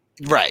hurt.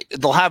 Right.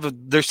 They'll have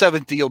their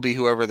 7th D will be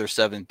whoever their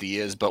 7th D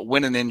is, but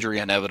when an injury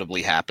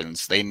inevitably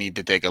happens, they need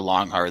to take a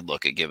long, hard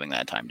look at giving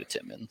that time to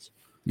Timmins.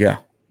 Yeah,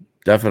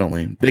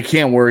 definitely. They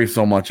can't worry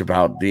so much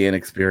about the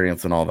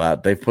inexperience and all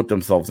that. They've put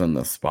themselves in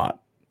this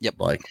spot. Yep.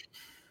 Like,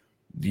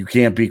 you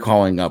can't be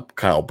calling up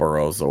Kyle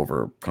Burrows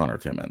over Connor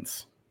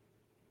Timmins.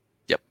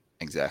 Yep,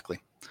 exactly.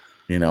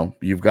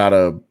 You've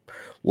got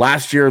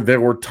last year,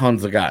 there were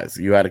tons of guys.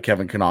 You had a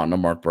Kevin Connaughton, a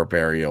Mark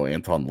Barberio,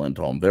 Anton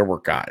Lindholm. There were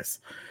guys.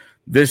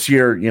 This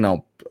year,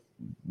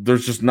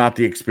 there's just not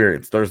the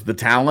experience. There's the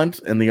talent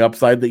and the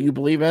upside that you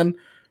believe in,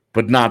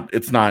 but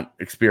it's not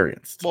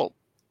experienced. Well,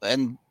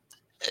 and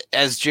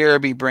as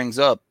Jeremy brings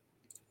up,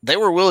 they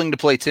were willing to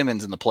play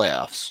Timmins in the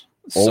playoffs.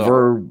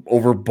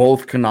 Over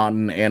both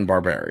Connaughton and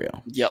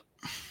Barberio. Yep.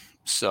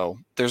 So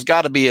there's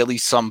got to be at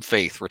least some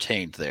faith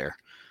retained there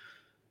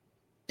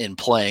in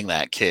playing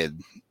that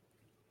kid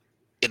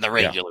in the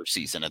regular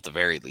season at the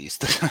very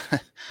least.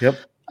 Yep.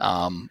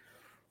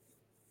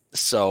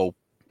 So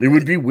it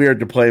would be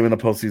weird to play him in a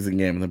postseason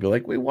game and they'd be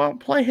like, we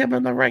won't play him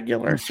in the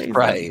regular season.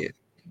 Right.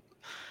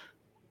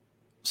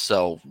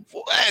 So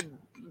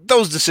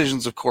those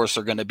decisions, of course,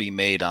 are going to be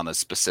made on a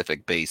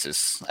specific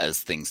basis as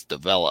things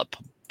develop.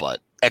 But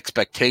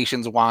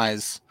expectations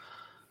wise,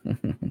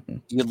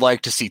 you'd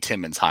like to see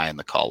Timmins high in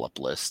the call-up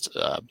list.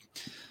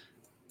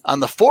 On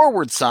the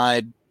forward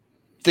side,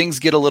 things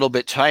get a little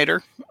bit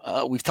tighter.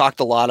 We've talked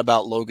a lot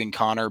about Logan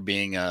Connor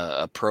being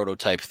a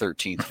prototype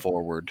 13th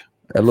forward.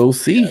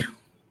 LOC.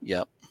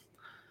 Yep.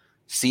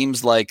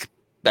 Seems like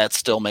that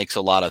still makes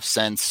a lot of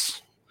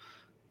sense.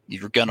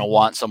 You're going to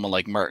want someone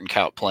like Martin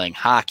Kaut playing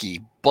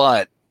hockey,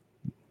 but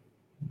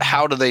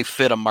how do they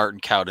fit a Martin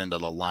Kaut into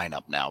the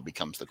lineup now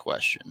becomes the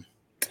question.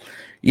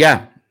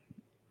 Yeah.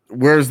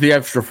 Where's the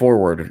extra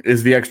forward?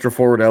 Is the extra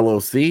forward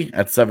LOC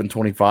at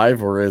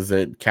 725 or is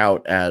it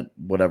Kaut at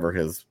whatever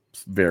his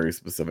very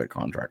specific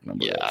contract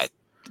number is?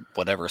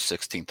 Whatever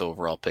 16th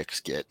overall picks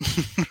get.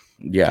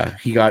 Yeah,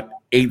 he got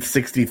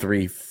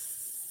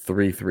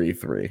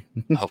 863,333.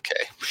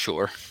 Okay,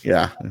 sure.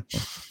 Yeah.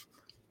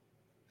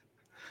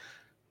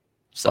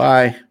 So,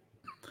 bye.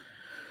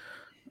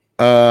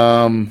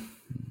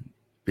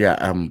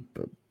 Yeah,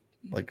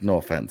 like, no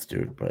offense,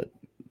 dude, but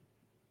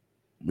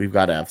we've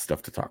got to have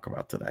stuff to talk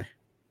about today.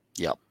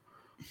 Yep.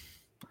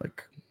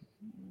 Like,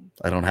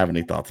 I don't have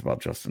any thoughts about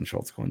Justin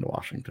Schultz going to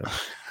Washington.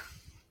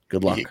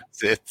 Good luck.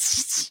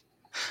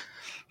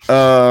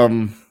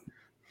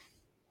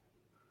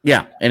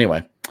 Yeah.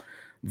 Anyway,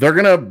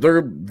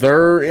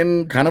 they're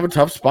in kind of a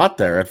tough spot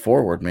there at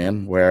forward,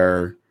 man.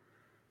 Where,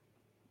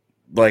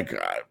 like,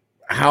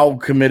 how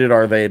committed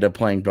are they to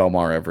playing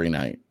Belmar every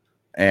night?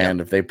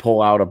 And if they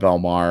pull out a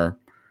Belmar,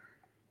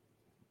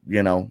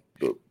 you know,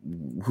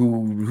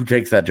 who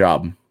takes that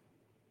job?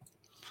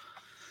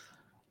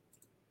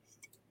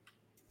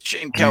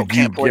 Shane Kell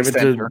can't play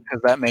center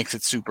because that makes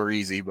it super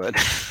easy. But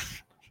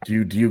do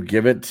you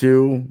give it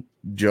to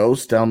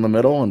Jost down the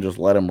middle and just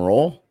let him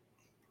roll?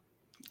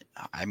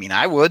 I mean,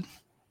 I would.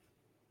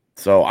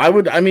 So I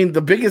would. I mean,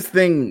 the biggest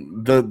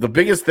thing,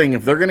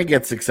 if they're going to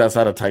get success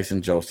out of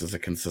Tyson Jost, is a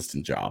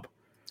consistent job.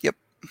 Yep.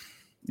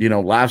 You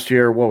know, last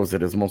year, what was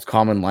it? His most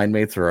common line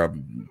mates are a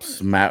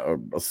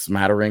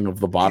smattering of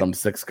the bottom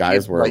six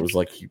guys, where it was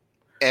like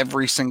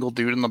every single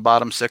dude in the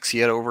bottom six he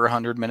had over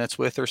 100 minutes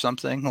with or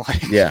something.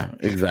 Yeah,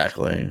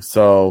 exactly.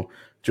 So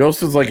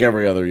Jost is like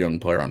every other young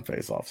player on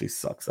faceoffs. He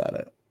sucks at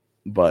it,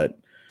 but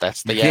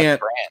that's the brand.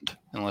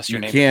 Unless your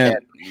name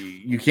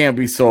you can't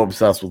be so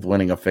obsessed with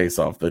winning a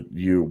faceoff that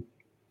you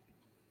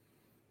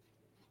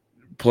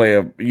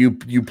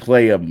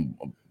play a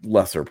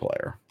lesser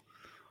player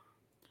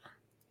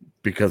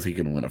because he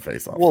can win a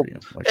faceoff for you.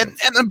 And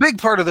a big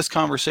part of this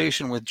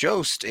conversation with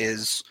Jost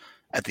is,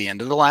 at the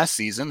end of the last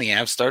season, the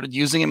Avs started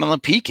using him on the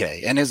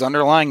PK, and his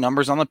underlying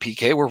numbers on the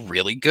PK were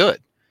really good.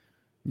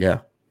 Yeah.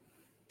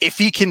 If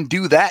he can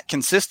do that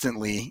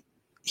consistently,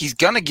 he's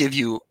going to give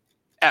you,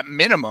 at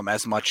minimum,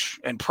 as much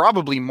and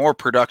probably more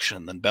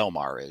production than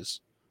Belmar is.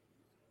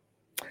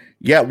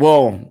 Yeah,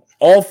 well,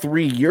 all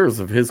 3 years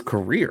of his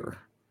career.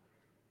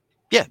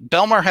 Yeah,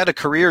 Belmar had a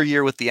career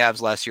year with the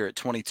Avs last year at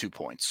 22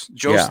 points.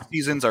 Jost's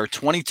seasons are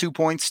 22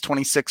 points,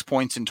 26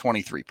 points, and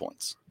 23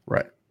 points.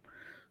 Right.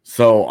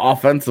 So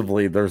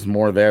offensively, there's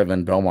more there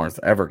than Belmar's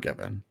ever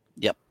given.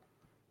 Yep.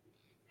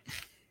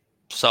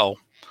 So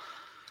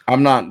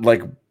I'm not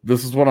like,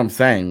 this is what I'm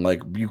saying.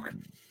 Like,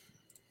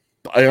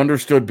 I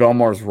understood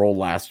Belmar's role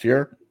last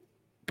year,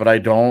 but I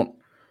just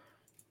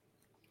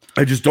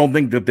don't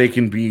think that they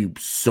can be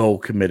so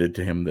committed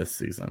to him this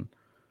season.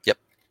 Yep.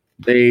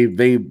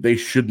 They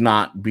should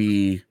not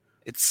be.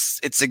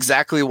 It's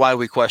exactly why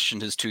we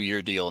questioned his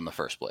 2-year deal in the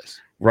first place.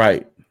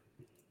 Right.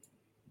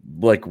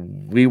 Like,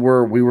 we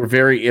were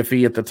very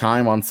iffy at the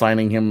time on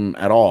signing him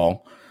at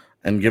all,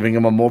 and giving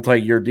him a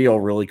multi-year deal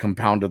really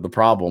compounded the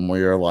problem where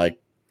you're like,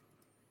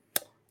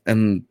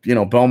 and, you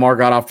know, Belmar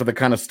got off to the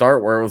kind of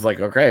start where it was like,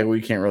 okay,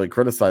 we can't really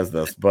criticize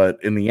this, but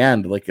in the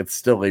end, like, it's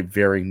still a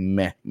very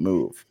meh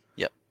move.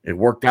 Yep. It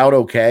worked out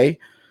okay,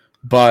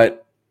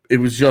 but it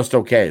was just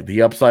okay.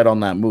 The upside on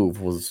that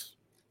move was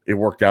it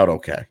worked out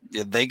okay.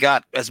 Yeah, they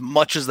got as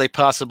much as they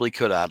possibly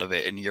could out of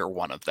it in year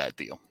one of that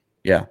deal.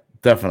 Yeah,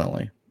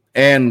 definitely.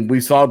 And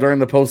we saw during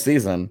the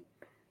postseason,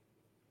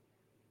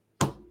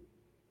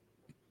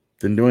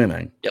 didn't do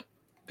anything. Yep.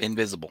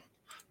 Invisible,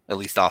 at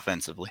least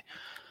offensively.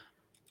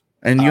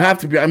 And you have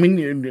to be, I mean,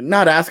 you're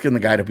not asking the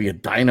guy to be a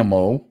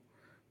dynamo,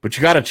 but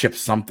you got to chip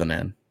something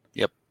in.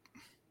 Yep.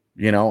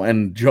 You know,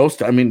 and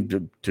Jost, I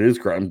mean, to his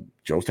credit,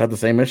 Jost had the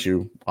same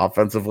issue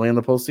offensively in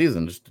the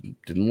postseason. Just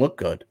didn't look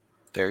good.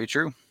 Very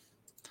true.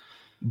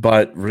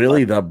 But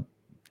really, the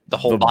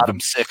whole bottom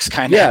six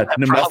kind of. Yeah,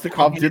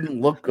 Nemestikov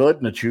didn't look good.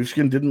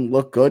 Nichushkin didn't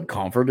look good.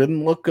 Comfort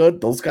didn't look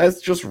good. Those guys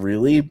just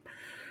really,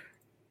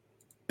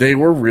 they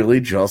were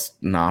really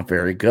just not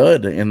very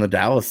good in the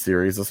Dallas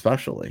series,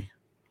 especially.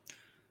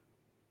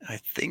 I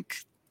think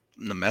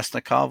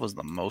Nemestikov was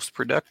the most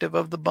productive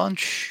of the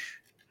bunch.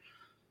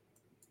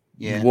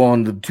 Yeah. Well,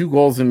 and the 2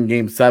 goals in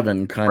Game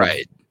 7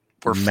 kind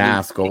of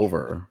mask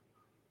over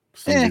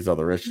some of these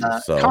other issues.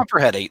 So Comfort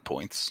had 8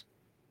 points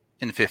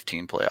in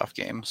 15 playoff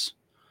games.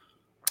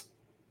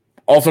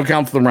 Also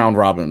counts the round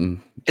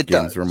robin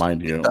games, does.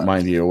 mind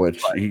you,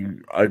 which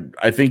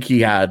I think he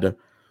had.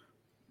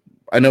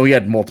 I know he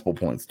had multiple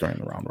points during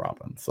the round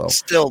robin. So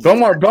still,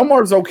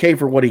 Belmar's okay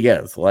for what he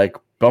is. Like,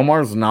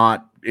 Belmar's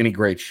not any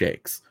great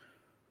shakes.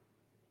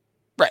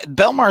 Right,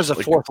 Belmar's a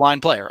fourth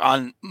line player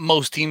on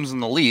most teams in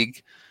the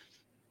league.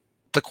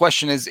 The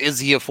question is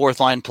he a fourth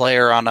line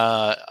player on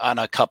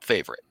a cup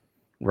favorite?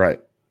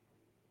 Right.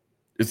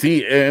 Is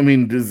he? I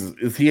mean,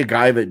 is he a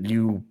guy that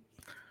you?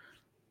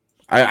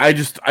 I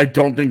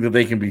don't think that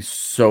they can be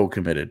so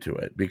committed to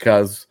it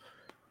because,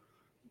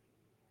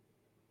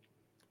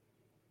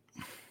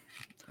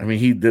 I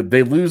mean,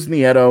 they lose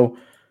Nieto.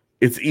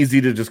 It's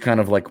easy to just kind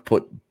of like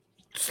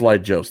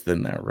slide Jost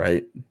in there,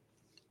 right?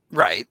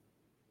 Right.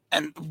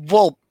 And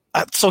well,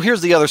 so here's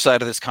the other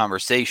side of this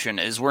conversation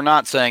is we're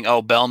not saying,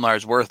 oh,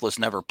 Belmar's worthless,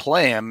 never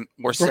play him.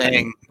 We're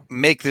saying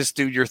make this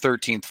dude your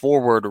 13th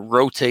forward,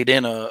 rotate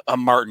in a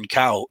Martin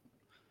Kaut.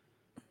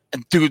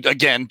 And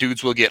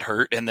dudes will get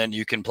hurt, and then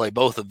you can play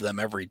both of them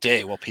every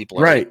day while people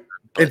are right.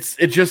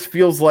 It just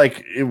feels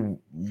like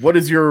what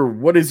is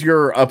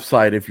your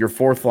upside if your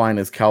fourth line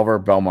is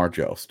Calvert, Belmar,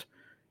 Jost?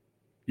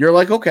 You're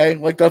like, okay,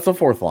 like that's a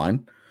fourth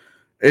line.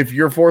 If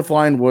your fourth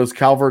line was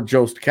Calvert,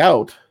 Jost,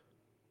 Kaut,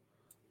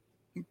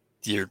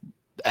 You're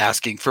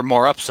asking for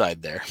more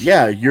upside there.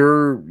 Yeah,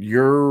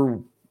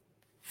 you're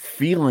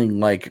feeling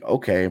like,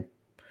 okay,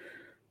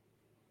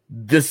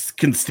 this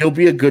can still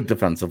be a good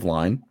defensive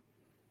line.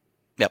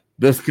 Yep.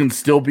 This can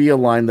still be a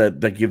line that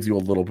gives you a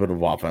little bit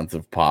of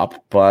offensive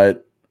pop,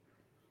 but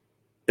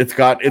it's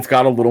got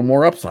a little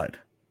more upside.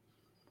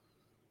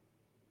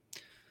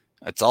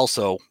 It's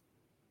also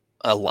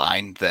a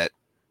line that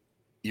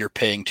you're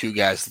paying two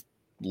guys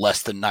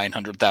less than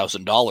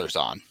 $900,000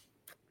 on.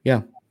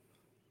 Yeah.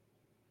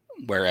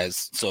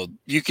 Whereas, so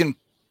you can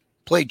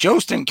play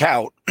Jost and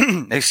Kaut,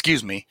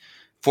 excuse me,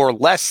 for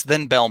less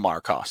than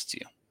Belmar costs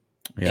you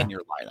in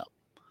your lineup.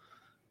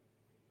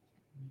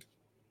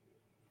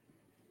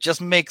 Just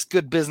makes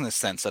good business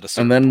sense at a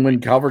certain And then point.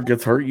 when Calvert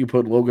gets hurt, you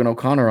put Logan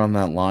O'Connor on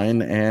that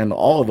line, and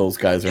all of those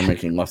guys are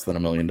making less than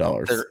 $1 million.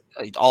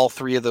 All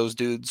three of those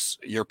dudes,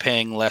 you're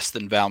paying less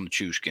than Val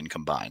Nichushkin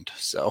combined.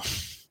 So,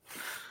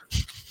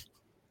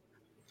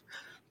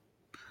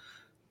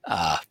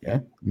 yeah,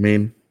 I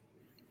mean,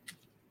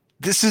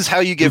 this is how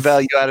you get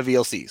value out of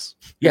ELCs.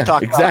 Yeah,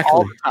 exactly.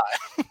 All the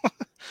time.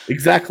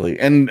 Exactly.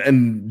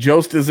 And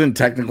Jost isn't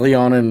technically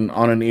on an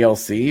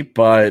ELC,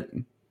 but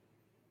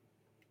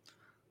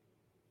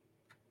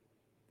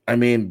I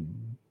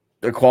mean,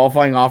 a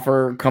qualifying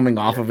offer coming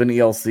off of an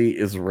ELC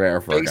is rare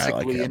for a guy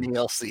like him. An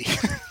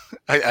ELC.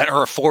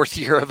 Or a fourth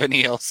year of an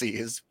ELC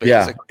is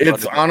basically. Yeah,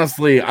 it's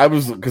honestly, I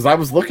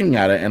was looking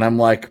at it and I'm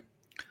like,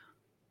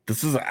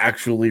 this is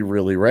actually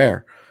really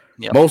rare.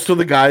 Yep. Most of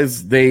the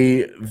guys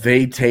they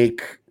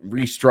take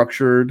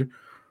restructured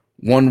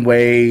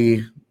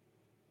one-way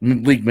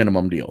league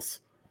minimum deals.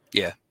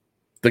 Yeah.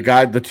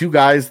 The two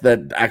guys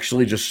that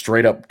actually just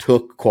straight up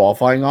took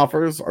qualifying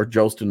offers are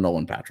Jost and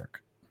Nolan Patrick.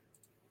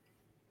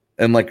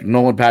 And like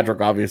Nolan Patrick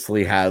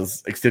obviously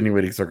has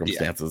extenuating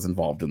circumstances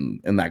involved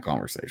in that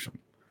conversation.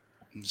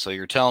 So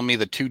you're telling me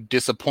the two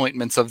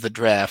disappointments of the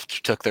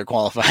draft took their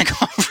qualifying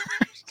offers?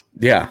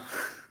 Yeah.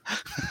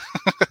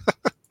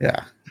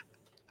 Yeah.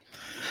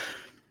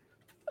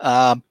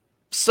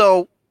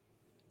 So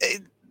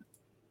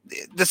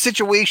the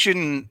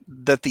situation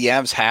that the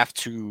Avs have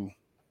to,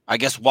 I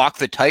guess, walk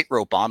the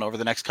tightrope on over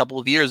the next couple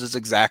of years is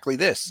exactly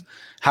this.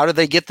 How do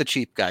they get the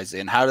cheap guys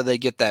in? How do they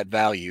get that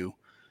value?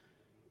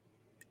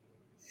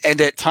 And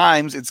at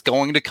times, it's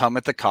going to come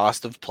at the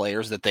cost of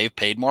players that they've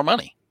paid more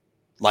money,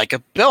 like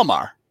a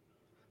Belmar,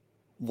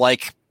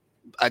 like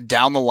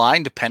down the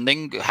line,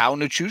 depending how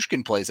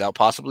Nichushkin plays out,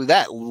 possibly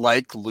that,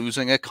 like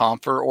losing a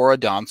Comfer or a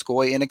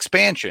Donskoy in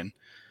expansion.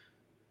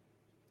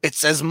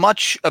 It's as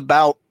much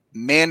about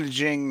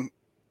managing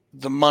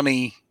the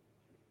money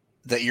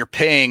that you're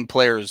paying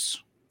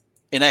players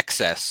in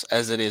excess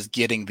as it is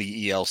getting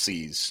the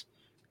ELCs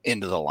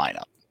into the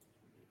lineup.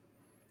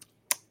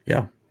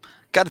 Yeah.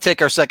 Got to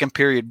take our second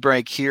period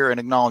break here and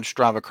acknowledge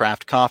Strava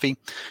Craft Coffee,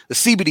 the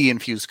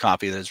CBD-infused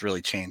coffee that has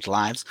really changed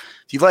lives.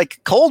 If you like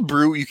cold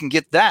brew, you can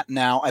get that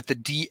now at the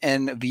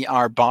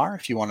DNVR bar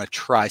if you want to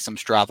try some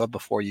Strava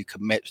before you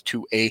commit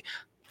to a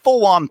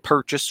full-on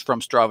purchase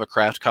from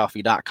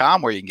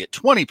StravaCraftCoffee.com, where you can get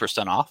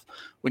 20% off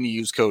when you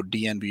use code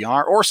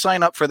DNVR or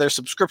sign up for their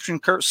subscription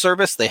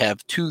service. They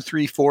have 2,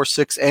 3, 4,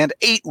 6, and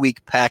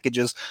 8-week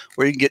packages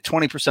where you can get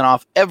 20%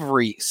 off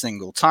every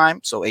single time.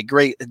 So a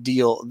great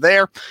deal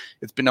there.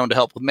 It's been known to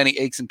help with many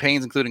aches and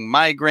pains, including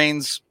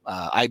migraines,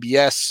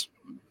 IBS,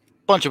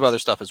 bunch of other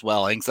stuff as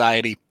well,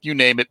 anxiety, you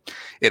name it.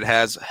 It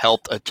has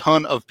helped a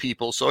ton of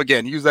people. So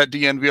again, use that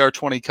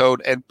DNVR20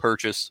 code and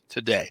purchase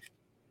today.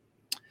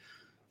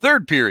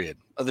 Third period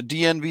of the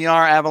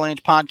DNVR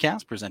Avalanche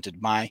podcast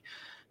presented by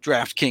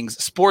DraftKings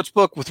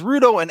Sportsbook with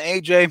Rudo and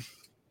AJ.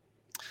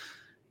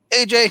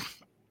 AJ,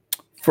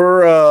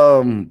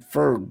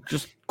 for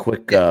just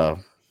quick,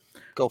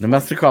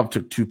 Nemestikov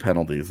took 2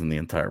 penalties in the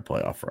entire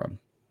playoff run.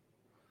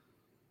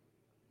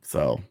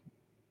 So,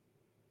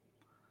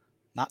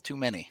 not too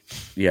many.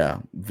 Yeah,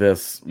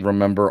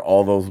 remember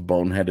all those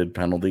boneheaded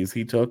penalties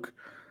he took?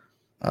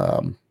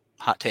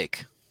 Hot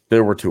take.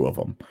 There were 2 of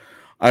them.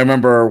 I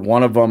remember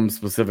one of them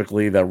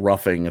specifically, that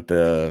roughing at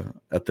the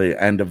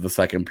end of the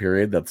second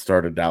period that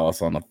started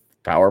Dallas on the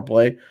power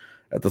play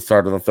at the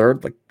start of the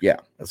third. Like, yeah,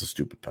 that's a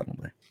stupid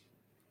penalty.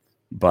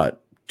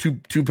 But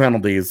two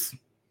penalties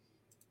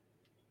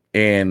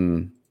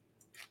in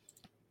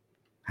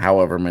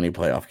however many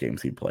playoff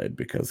games he played,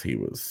 because he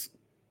was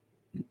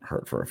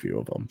hurt for a few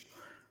of them.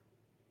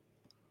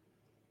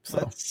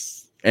 So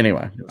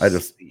anyway,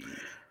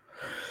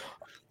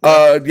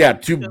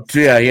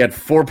 he had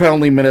 4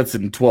 penalty minutes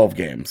in 12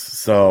 games.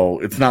 So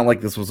it's not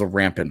like this was a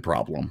rampant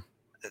problem.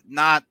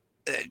 Not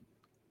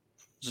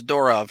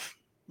Zadorov,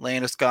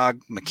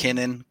 Landeskog,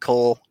 McKinnon,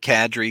 Cole,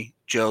 Kadri,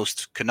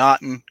 Jost,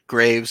 Connaughton,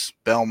 Graves,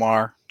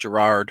 Belmar,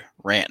 Gerard,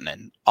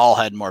 Rantanen all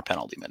had more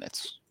penalty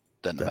minutes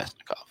than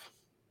Nemestikov.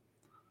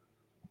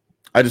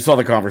 I just saw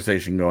the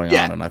conversation going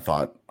on, and I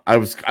thought I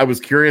was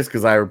curious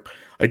because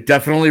I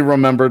definitely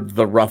remembered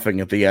the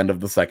roughing at the end of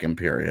the second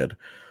period,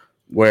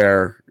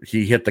 where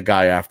he hit the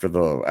guy after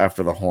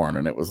the horn,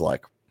 and it was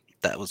like,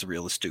 that was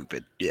really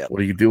stupid. Yeah.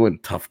 What are you doing,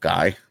 tough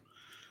guy?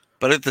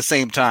 But at the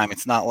same time,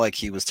 it's not like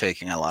he was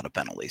taking a lot of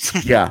penalties.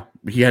 Yeah,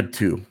 he had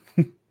 2.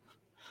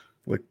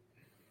 Like,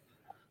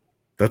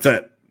 that's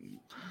it.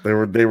 They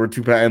were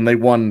 2 and they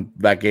won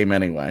that game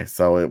anyway,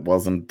 so it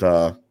wasn't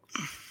they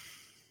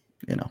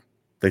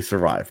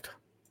survived.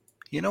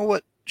 You know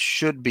what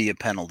should be a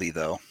penalty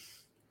though?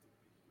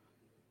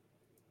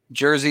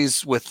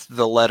 Jerseys with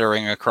the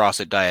lettering across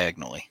it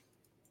diagonally.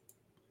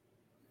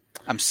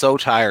 I'm so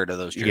tired of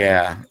those jerseys.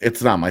 Yeah,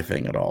 it's not my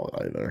thing at all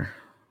either.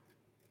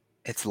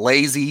 It's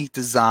lazy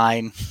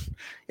design.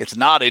 It's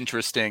not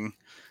interesting.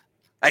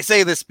 I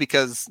say this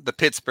because the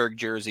Pittsburgh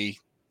jersey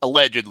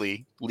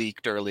allegedly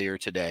leaked earlier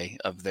today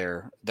of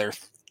their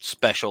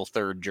special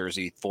 3rd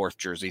jersey, 4th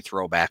jersey,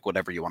 throwback,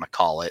 whatever you want to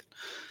call it,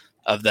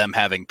 of them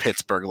having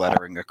Pittsburgh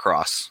lettering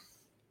across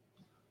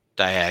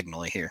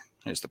diagonally here.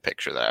 Here's the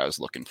picture that I was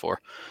looking for.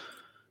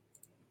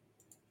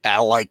 I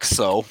like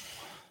so.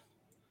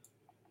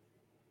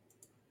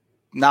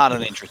 Not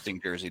an interesting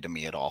jersey to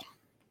me at all.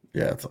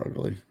 Yeah, it's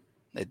ugly.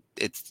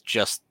 It's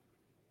just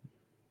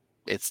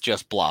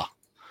blah.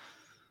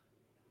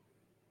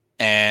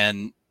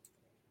 And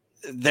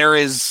there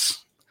is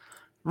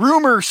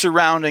rumor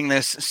surrounding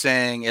this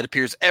saying it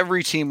appears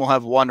every team will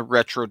have one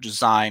retro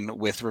design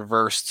with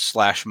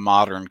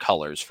reversed/modern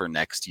colors for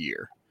next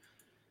year.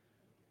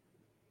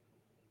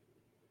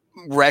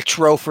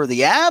 Retro for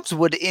the Avs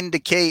would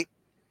indicate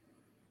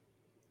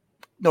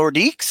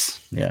Nordiques.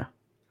 Yeah.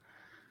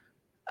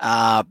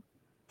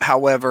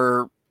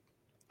 However,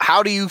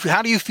 how do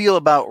you feel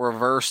about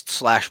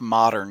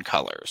reversed/modern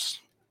colors?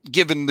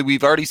 Given that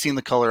we've already seen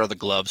the color of the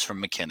gloves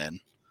from McKinnon.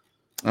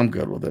 I'm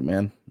good with it,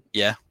 man.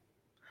 Yeah.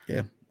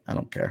 Yeah. I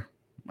don't care.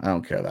 I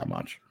don't care that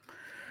much.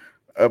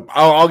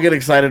 I'll get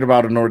excited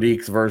about a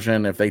Nordiques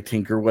version. If they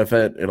tinker with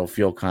it, it'll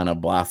feel kind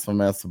of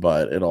blasphemous,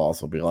 but it'll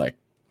also be like,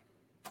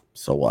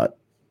 so what?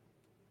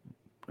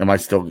 Do I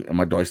still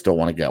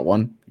want to get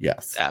one?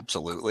 Yes.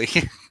 Absolutely.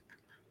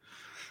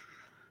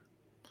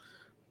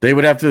 They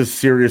would have to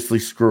seriously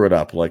screw it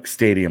up, like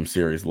Stadium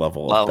Series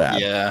level of that.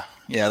 Yeah.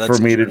 Yeah. That's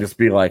for me to just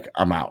be like,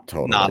 I'm out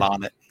totally. Not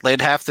on it.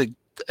 It'd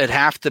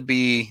have to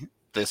be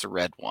this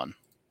red one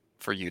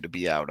for you to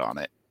be out on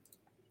it.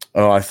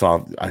 Oh,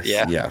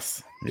 yeah.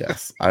 Yes.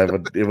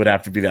 It would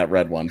have to be that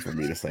red one for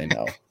me to say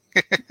no.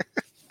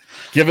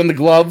 Given the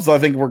gloves, I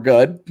think we're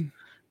good.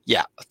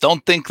 Yeah.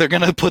 Don't think they're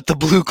going to put the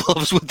blue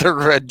gloves with their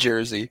red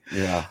jersey.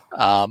 Yeah.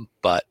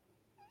 But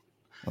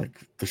like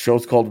the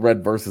show's called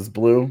Red versus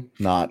Blue,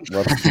 not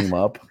let's team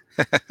up.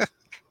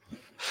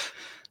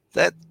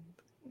 That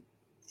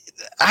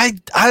I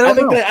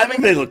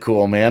think they look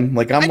cool, man.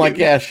 Like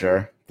yeah,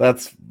 sure.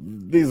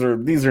 These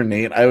are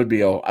neat. I would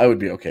be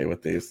okay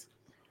with these.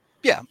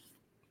 Yeah.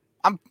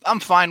 I'm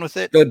fine with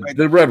it.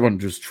 The red one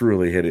just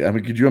truly hit it. I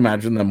mean, could you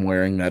imagine them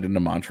wearing that into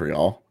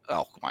Montreal?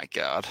 Oh my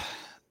God.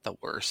 The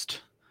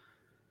worst.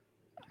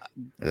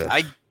 Ugh.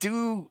 I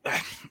do.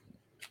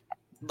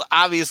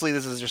 Obviously,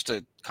 this is just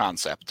a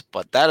concept,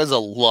 but that is a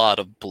lot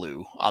of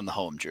blue on the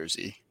home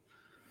jersey.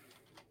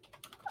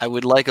 I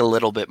would like a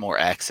little bit more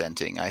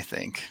accenting, I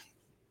think.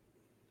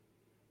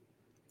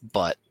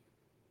 But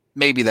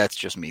maybe that's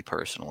just me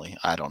personally.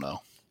 I don't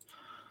know.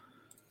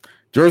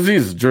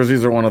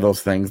 Jerseys are one of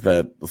those things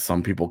that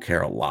some people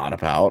care a lot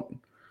about.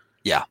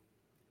 Yeah.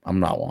 I'm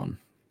not one.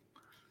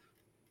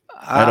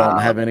 I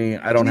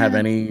don't have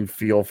any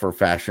feel for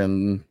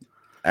fashion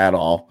at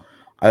all.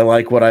 I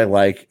like what I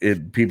like.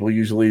 People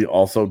usually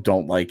also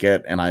don't like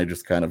it, and I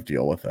just kind of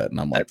deal with it.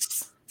 And I'm like,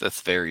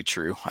 that's very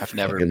true. I've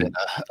never been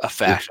a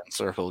fashion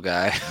circle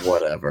guy.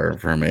 Whatever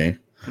for me.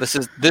 This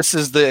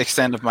is the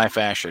extent of my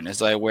fashion.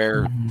 Is I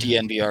wear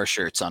DNVR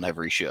shirts on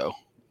every show.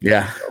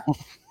 Yeah.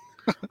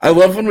 I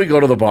love when we go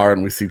to the bar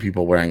and we see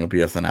people wearing a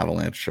BSN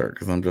Avalanche shirt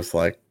because I'm just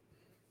like,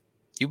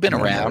 you've been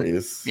around.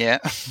 Yeah.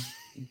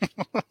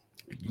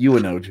 You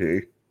an OG.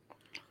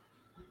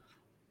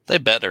 They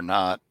better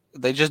not.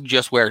 They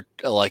just wear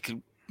like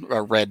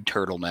a red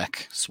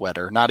turtleneck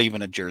sweater, not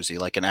even a jersey,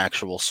 like an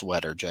actual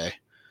sweater, Jay.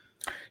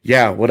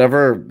 Yeah,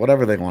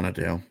 whatever they want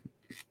to do.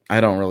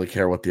 I don't really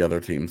care what the other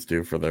teams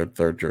do for their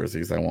third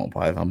jerseys. I won't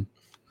buy them.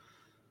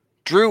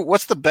 Drew,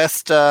 what's the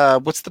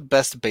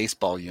best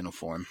baseball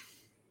uniform?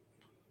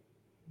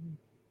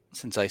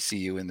 Since I see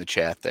you in the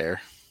chat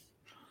there.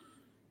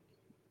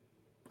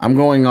 I'm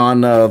going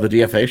on the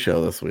DFA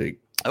show this week.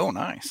 Oh,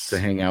 nice. To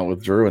hang out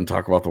with Drew and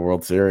talk about the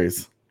World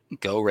Series.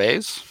 Go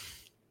Rays.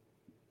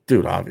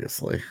 Dude,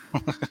 obviously.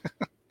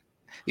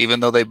 Even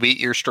though they beat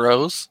your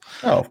Stros?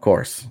 Oh, of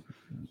course.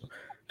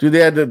 Dude,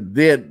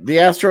 the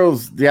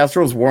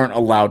Astros weren't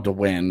allowed to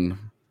win.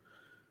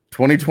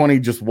 2020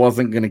 just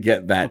wasn't going to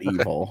get that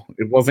evil.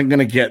 It wasn't going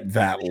to get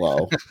that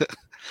low.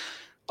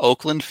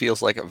 Oakland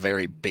feels like a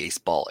very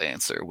baseball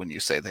answer when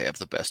you say they have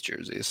the best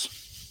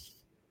jerseys.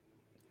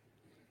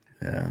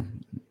 Yeah.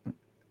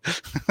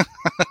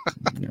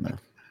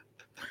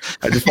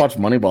 I just watched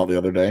Moneyball the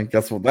other day.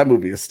 Guess what? That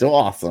movie is still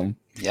awesome.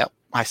 Yep.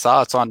 I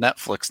saw it's on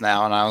Netflix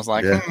now, and I was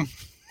like,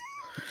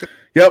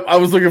 Yep. I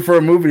was looking for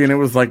a movie, and it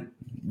was like,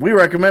 we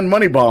recommend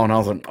Moneyball. And I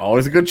was like,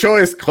 always a good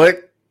choice.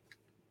 Click.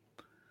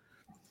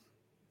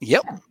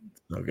 Yep.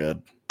 So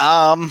good.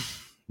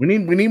 We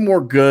need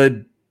more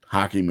good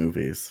hockey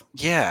movies.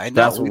 Yeah, I know.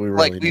 That's what we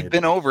really we've need.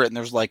 been over it, and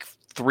there's like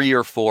 3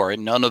 or 4,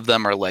 and none of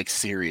them are like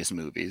serious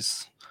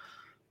movies.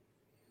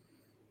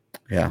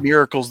 Yeah.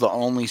 Miracle's the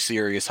only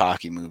serious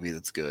hockey movie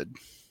that's good.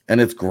 And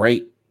it's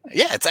great.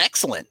 Yeah, it's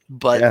excellent.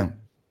 But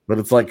But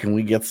it's like, can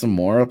we get some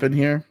more up in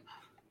here?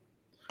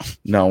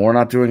 No, we're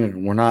not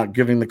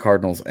giving the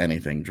Cardinals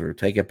anything, Drew.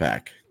 Take it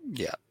back.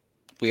 yeah,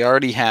 we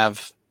already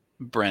have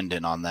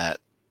Brendan on that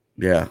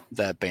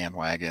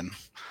bandwagon.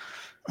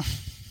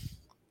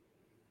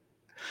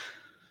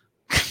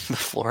 The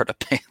Florida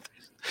Panthers.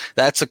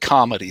 That's a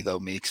comedy, though,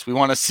 Meeks. We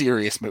want a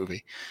serious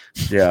movie.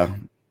 Yeah.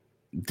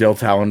 Dale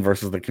Talon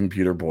versus the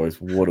Computer Boys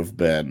would have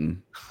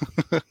been.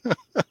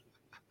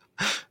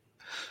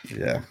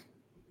 Yeah.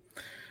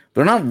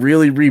 They're not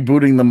really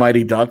rebooting the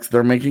Mighty Ducks.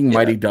 They're making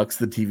Mighty Ducks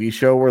the TV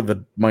show where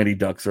the Mighty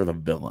Ducks are the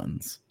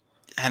villains.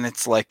 And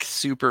it's like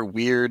super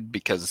weird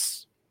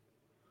because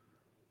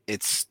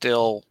it's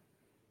still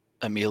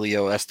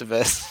Emilio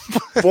Estevez.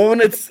 Well,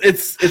 and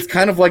it's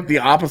kind of like the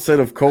opposite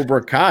of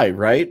Cobra Kai,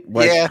 right?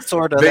 Like, yeah,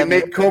 sort of. They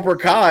made Cobra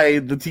Kai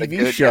the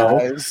TV show,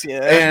 guys,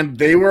 and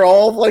they were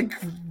all like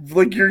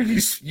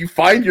you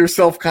find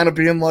yourself kind of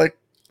being like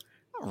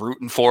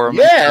rooting for him.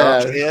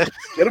 Yeah.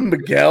 Get him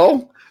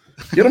Miguel,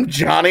 get him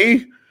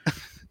Johnny,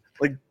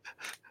 like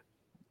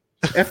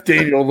F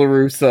Daniel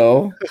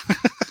LaRusso.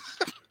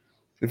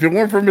 If it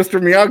weren't for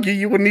Mr. Miyagi,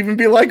 you wouldn't even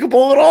be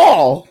likable at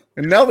all.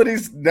 And now that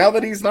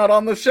he's not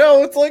on the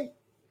show, it's like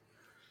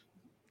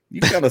you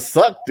kind of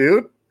suck,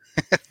 dude.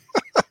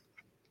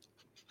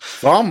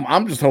 So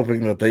I'm just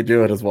hoping that they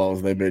do it as well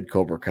as they made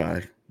Cobra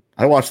Kai.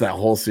 I watched that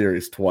whole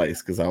series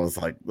twice because I was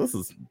like, this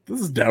is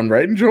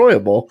downright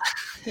enjoyable.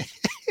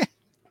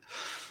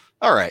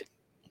 All right,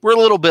 we're a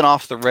little bit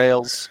off the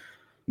rails.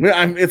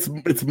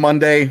 It's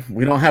Monday.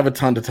 We don't have a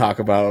ton to talk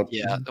about.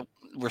 Yeah,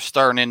 we're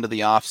starting into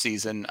the off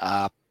season.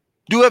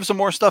 Do have some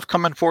more stuff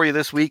coming for you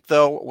this week,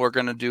 though. We're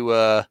going to do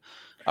a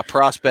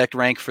prospect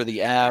rank for the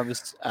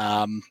Avs.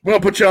 I'm going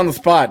to put you on the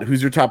spot.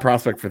 Who's your top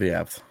prospect for the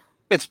Avs?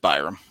 It's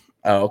Byram.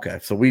 Oh, okay.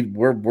 So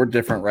we're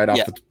different right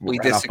off the we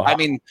right disagree. I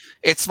mean,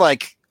 it's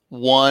like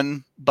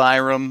 1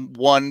 Byram,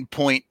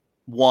 1.1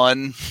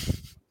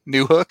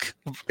 Newhook.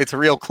 It's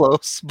real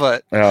close,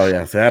 but oh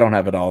yeah. So I don't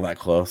have it all that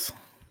close.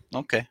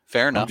 Okay,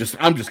 fair enough.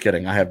 I'm just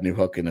kidding. I have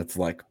Newhook, and it's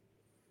like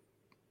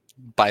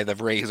by the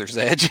razor's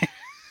edge.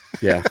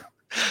 Yeah.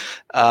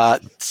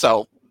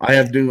 So I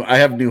have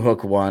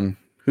Newhook 1.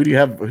 Who do you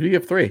have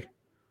 3?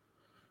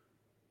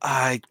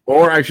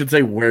 Or I should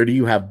say, where do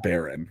you have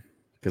Barron?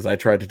 Because I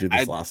tried to do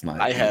this last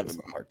night. I have a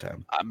hard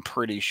time. I'm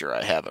pretty sure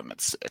I have him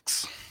at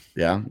 6.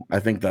 Yeah, I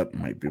think that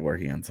might be where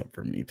he ends up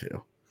for me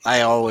too.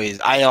 I always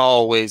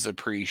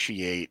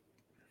appreciate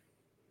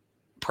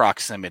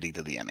proximity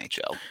to the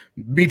NHL.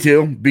 Me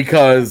too,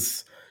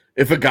 because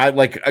if a guy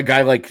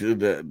like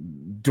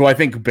do I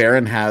think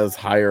Barron has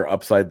higher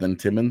upside than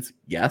Timmins?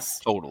 Yes,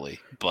 totally.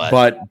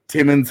 But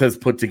Timmins has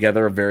put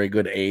together a very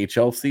good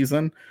AHL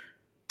season.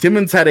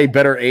 Timmins had a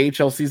better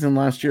AHL season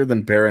last year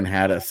than Barron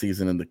had a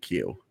season in the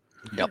Q.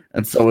 Yep.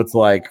 And so it's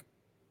like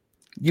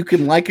you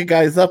can like a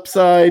guy's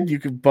upside,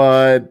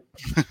 but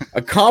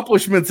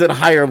accomplishments at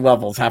higher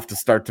levels have to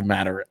start to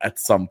matter at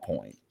some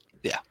point.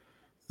 Yeah.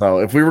 So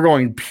if we were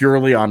going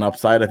purely on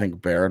upside, I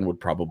think Barron would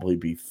probably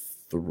be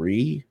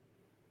 3.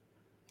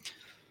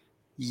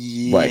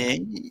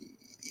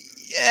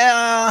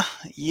 Yeah.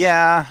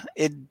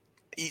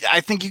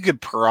 I think you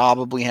could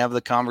probably have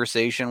the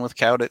conversation with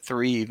Kaut at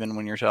 3, even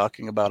when you're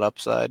talking about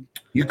upside.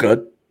 You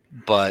could,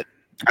 but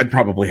I'd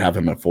probably have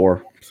him at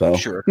 4. So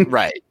sure,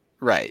 right.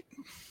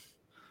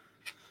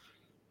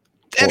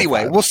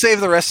 Anyway, we'll save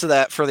the rest of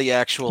that for the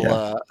actual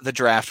the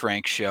draft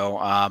rank show.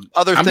 I'm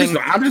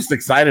just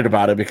excited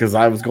about it because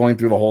I was going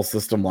through the whole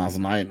system last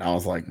night, and I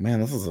was like, man,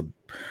 this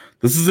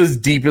is as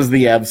deep as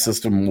the Avs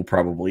system will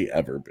probably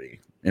ever be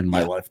in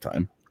my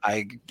lifetime.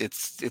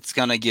 It's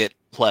gonna get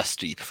less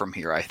deep from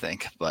here, I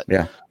think. But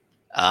yeah,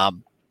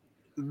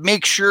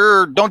 make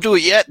sure don't do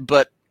it yet.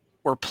 But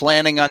we're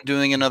planning on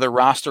doing another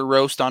roster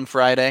roast on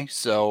Friday.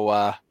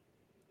 So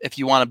if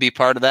you want to be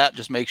part of that,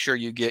 just make sure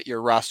you get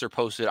your roster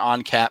posted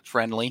on Cap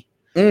Friendly.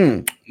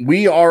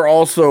 We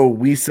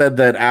said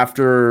that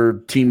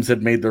after teams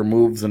had made their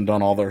moves and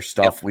done all their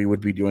stuff, we would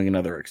be doing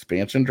another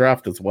expansion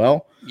draft as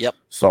well. Yep.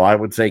 So I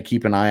would say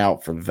keep an eye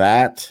out for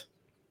that.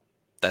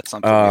 That's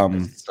something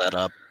we set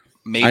up.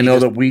 Maybe I know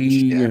that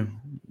we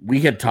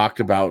had talked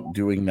about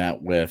doing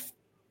that with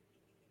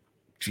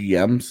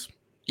GMs.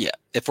 Yeah.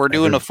 If we're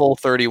doing a full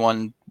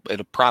 31,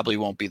 it probably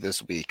won't be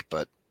this week,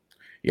 but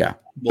yeah.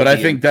 But I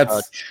think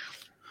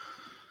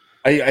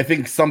I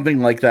think something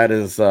like that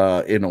is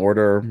in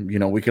order. You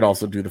know, we could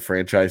also do the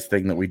franchise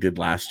thing that we did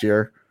last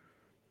year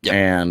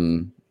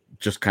and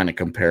just kind of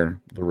compare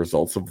the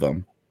results of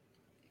them.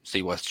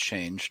 See what's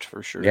changed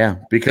for sure. Yeah,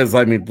 because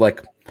I mean,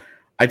 like,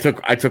 I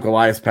took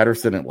Elias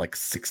Pettersson at like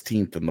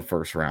 16th in the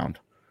first round.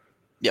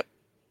 Yep.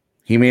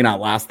 He may not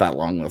last that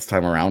long this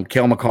time around.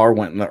 Cale Makar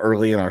went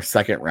early in our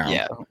second round.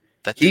 Yeah.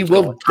 He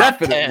will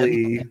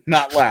definitely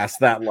not last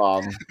that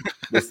long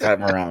this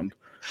time around.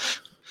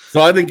 So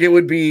I think it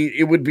would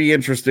be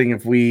interesting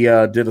if we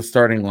did a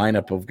starting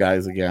lineup of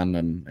guys again,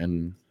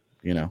 and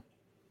Yeah,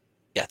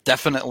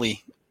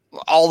 definitely.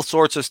 All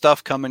sorts of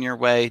stuff coming your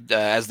way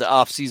as the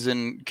off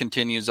season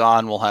continues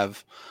on. We'll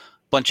have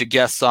a bunch of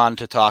guests on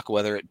to talk,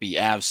 whether it be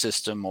Avs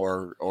system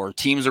or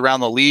teams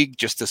around the league,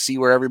 just to see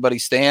where everybody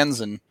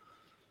stands. And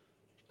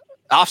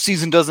off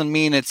season doesn't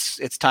mean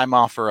it's time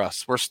off for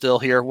us. We're still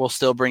here. We'll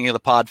still bring you the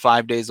pod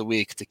 5 days a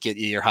week to get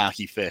you your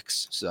hockey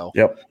fix. So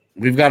yep,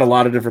 we've got a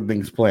lot of different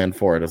things planned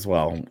for it as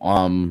well.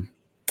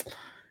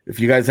 If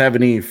you guys have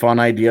any fun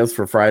ideas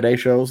for Friday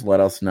shows,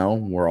 let us know.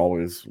 We're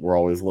always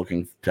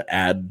looking to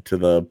add to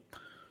the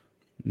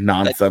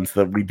nonsense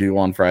that we do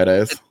on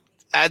Fridays.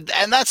 And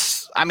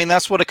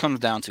that's what it comes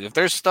down to. If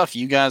there's stuff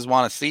you guys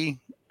want to see,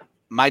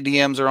 my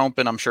DMs are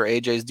open. I'm sure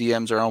AJ's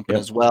DMs are open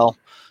as well.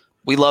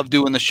 We love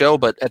doing the show,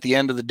 but at the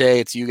end of the day,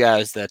 it's you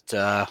guys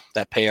that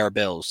pay our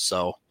bills.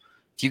 So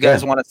if you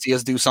guys want to see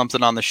us do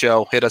something on the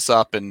show, hit us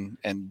up and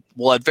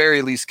we'll at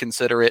very least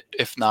consider it,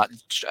 if not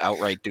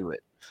outright do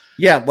it.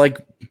 Yeah, like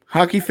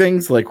hockey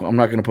things, like I'm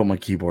not going to put my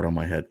keyboard on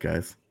my head,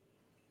 guys.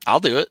 I'll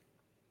do it.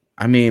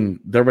 I mean,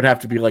 there would have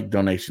to be like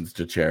donations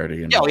to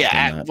charity. And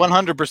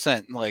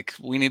 100%. Like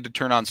we need to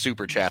turn on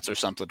super chats or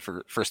something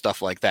for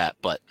stuff like that.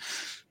 But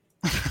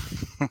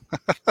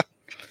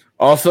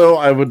also,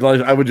 I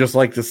would just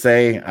like to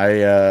say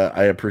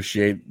I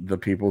appreciate the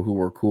people who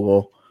were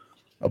cool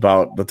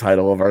about the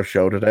title of our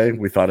show today.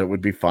 We thought it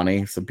would be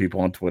funny. Some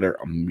people on Twitter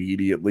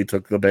immediately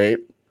took the bait.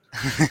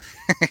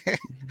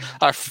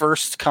 Our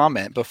first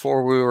comment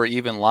before we were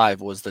even live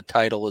was the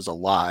title is a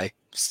lie.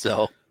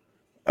 So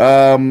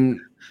if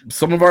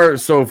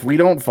we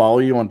don't follow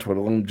you on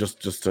Twitter,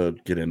 just to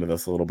get into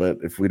this a little bit,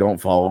 if we don't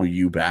follow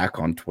you back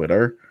on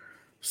Twitter,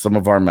 some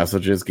of our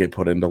messages get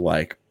put into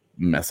like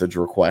message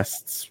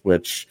requests,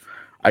 which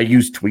I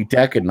use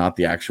TweetDeck and not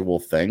the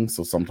actual thing,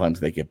 so sometimes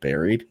they get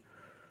buried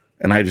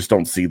and I just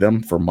don't see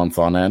them for months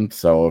on end.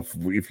 So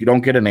if you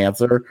don't get an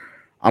answer,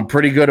 I'm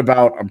pretty good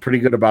about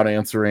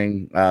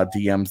answering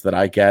DMs that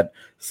I get.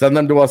 Send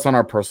them to us on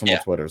our personal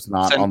Twitters,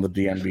 not on the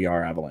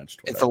DNVR Avalanche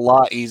Twitter. It's a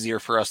lot easier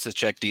for us to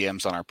check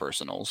DMs on our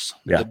personals.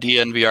 Yeah. The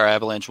DNVR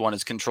Avalanche one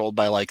is controlled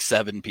by like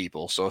 7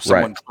 people. So if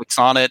someone clicks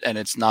on it and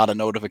it's not a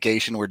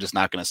notification, we're just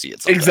not going to see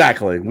it.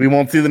 Exactly. We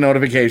won't see the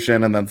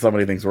notification, and then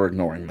somebody thinks we're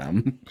ignoring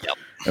them. Yep.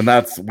 And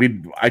that's we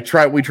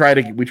try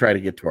to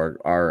get to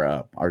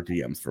our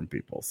DMs from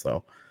people.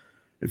 So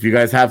if you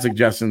guys have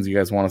suggestions, you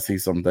guys want to see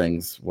some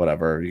things,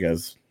 whatever,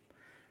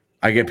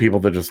 I get people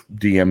that just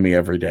DM me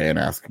every day and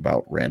ask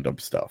about random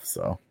stuff.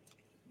 So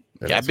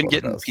yeah, I've been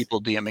getting people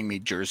DMing me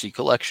jersey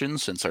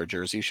collections since our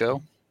jersey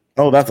show.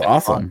 Oh, that's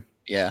awesome.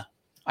 Yeah.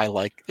 I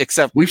like,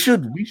 except we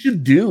should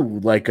do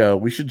like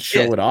we should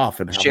show it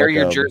off and share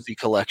your jersey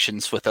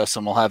collections with us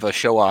and we'll have a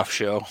show off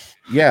show.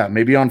 Yeah.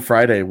 Maybe on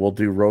Friday we'll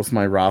do roast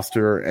my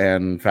roster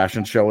and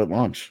fashion show at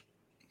lunch.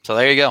 So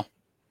there you go.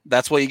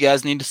 That's what you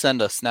guys need to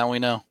send us. Now we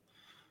know.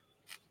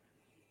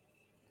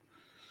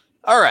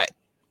 All right.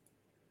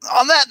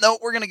 On that note,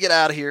 we're going to get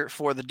out of here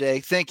for the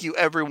day. Thank you,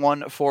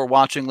 everyone, for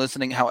watching,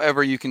 listening,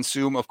 however you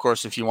consume. Of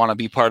course, if you want to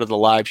be part of the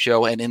live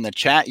show and in the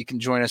chat, you can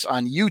join us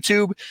on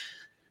YouTube.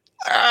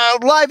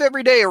 Live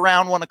every day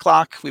around 1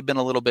 o'clock. We've been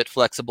a little bit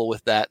flexible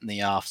with that in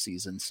the off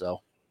season,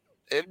 so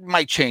it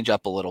might change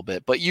up a little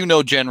bit. But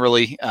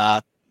generally,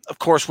 of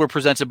course, we're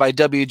presented by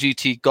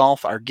WGT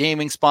Golf, our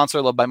gaming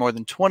sponsor, loved by more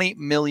than 20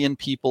 million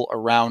people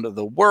around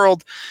the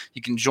world.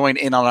 You can join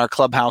in on our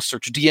clubhouse.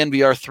 Search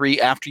DNVR3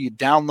 after you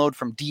download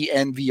from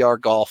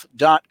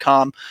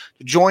dnvrgolf.com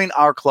to join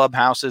our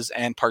clubhouses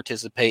and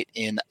participate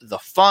in the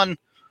fun.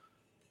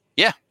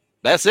 Yeah,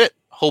 that's it.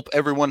 Hope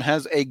everyone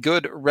has a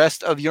good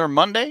rest of your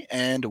Monday,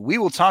 and we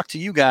will talk to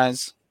you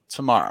guys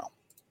tomorrow.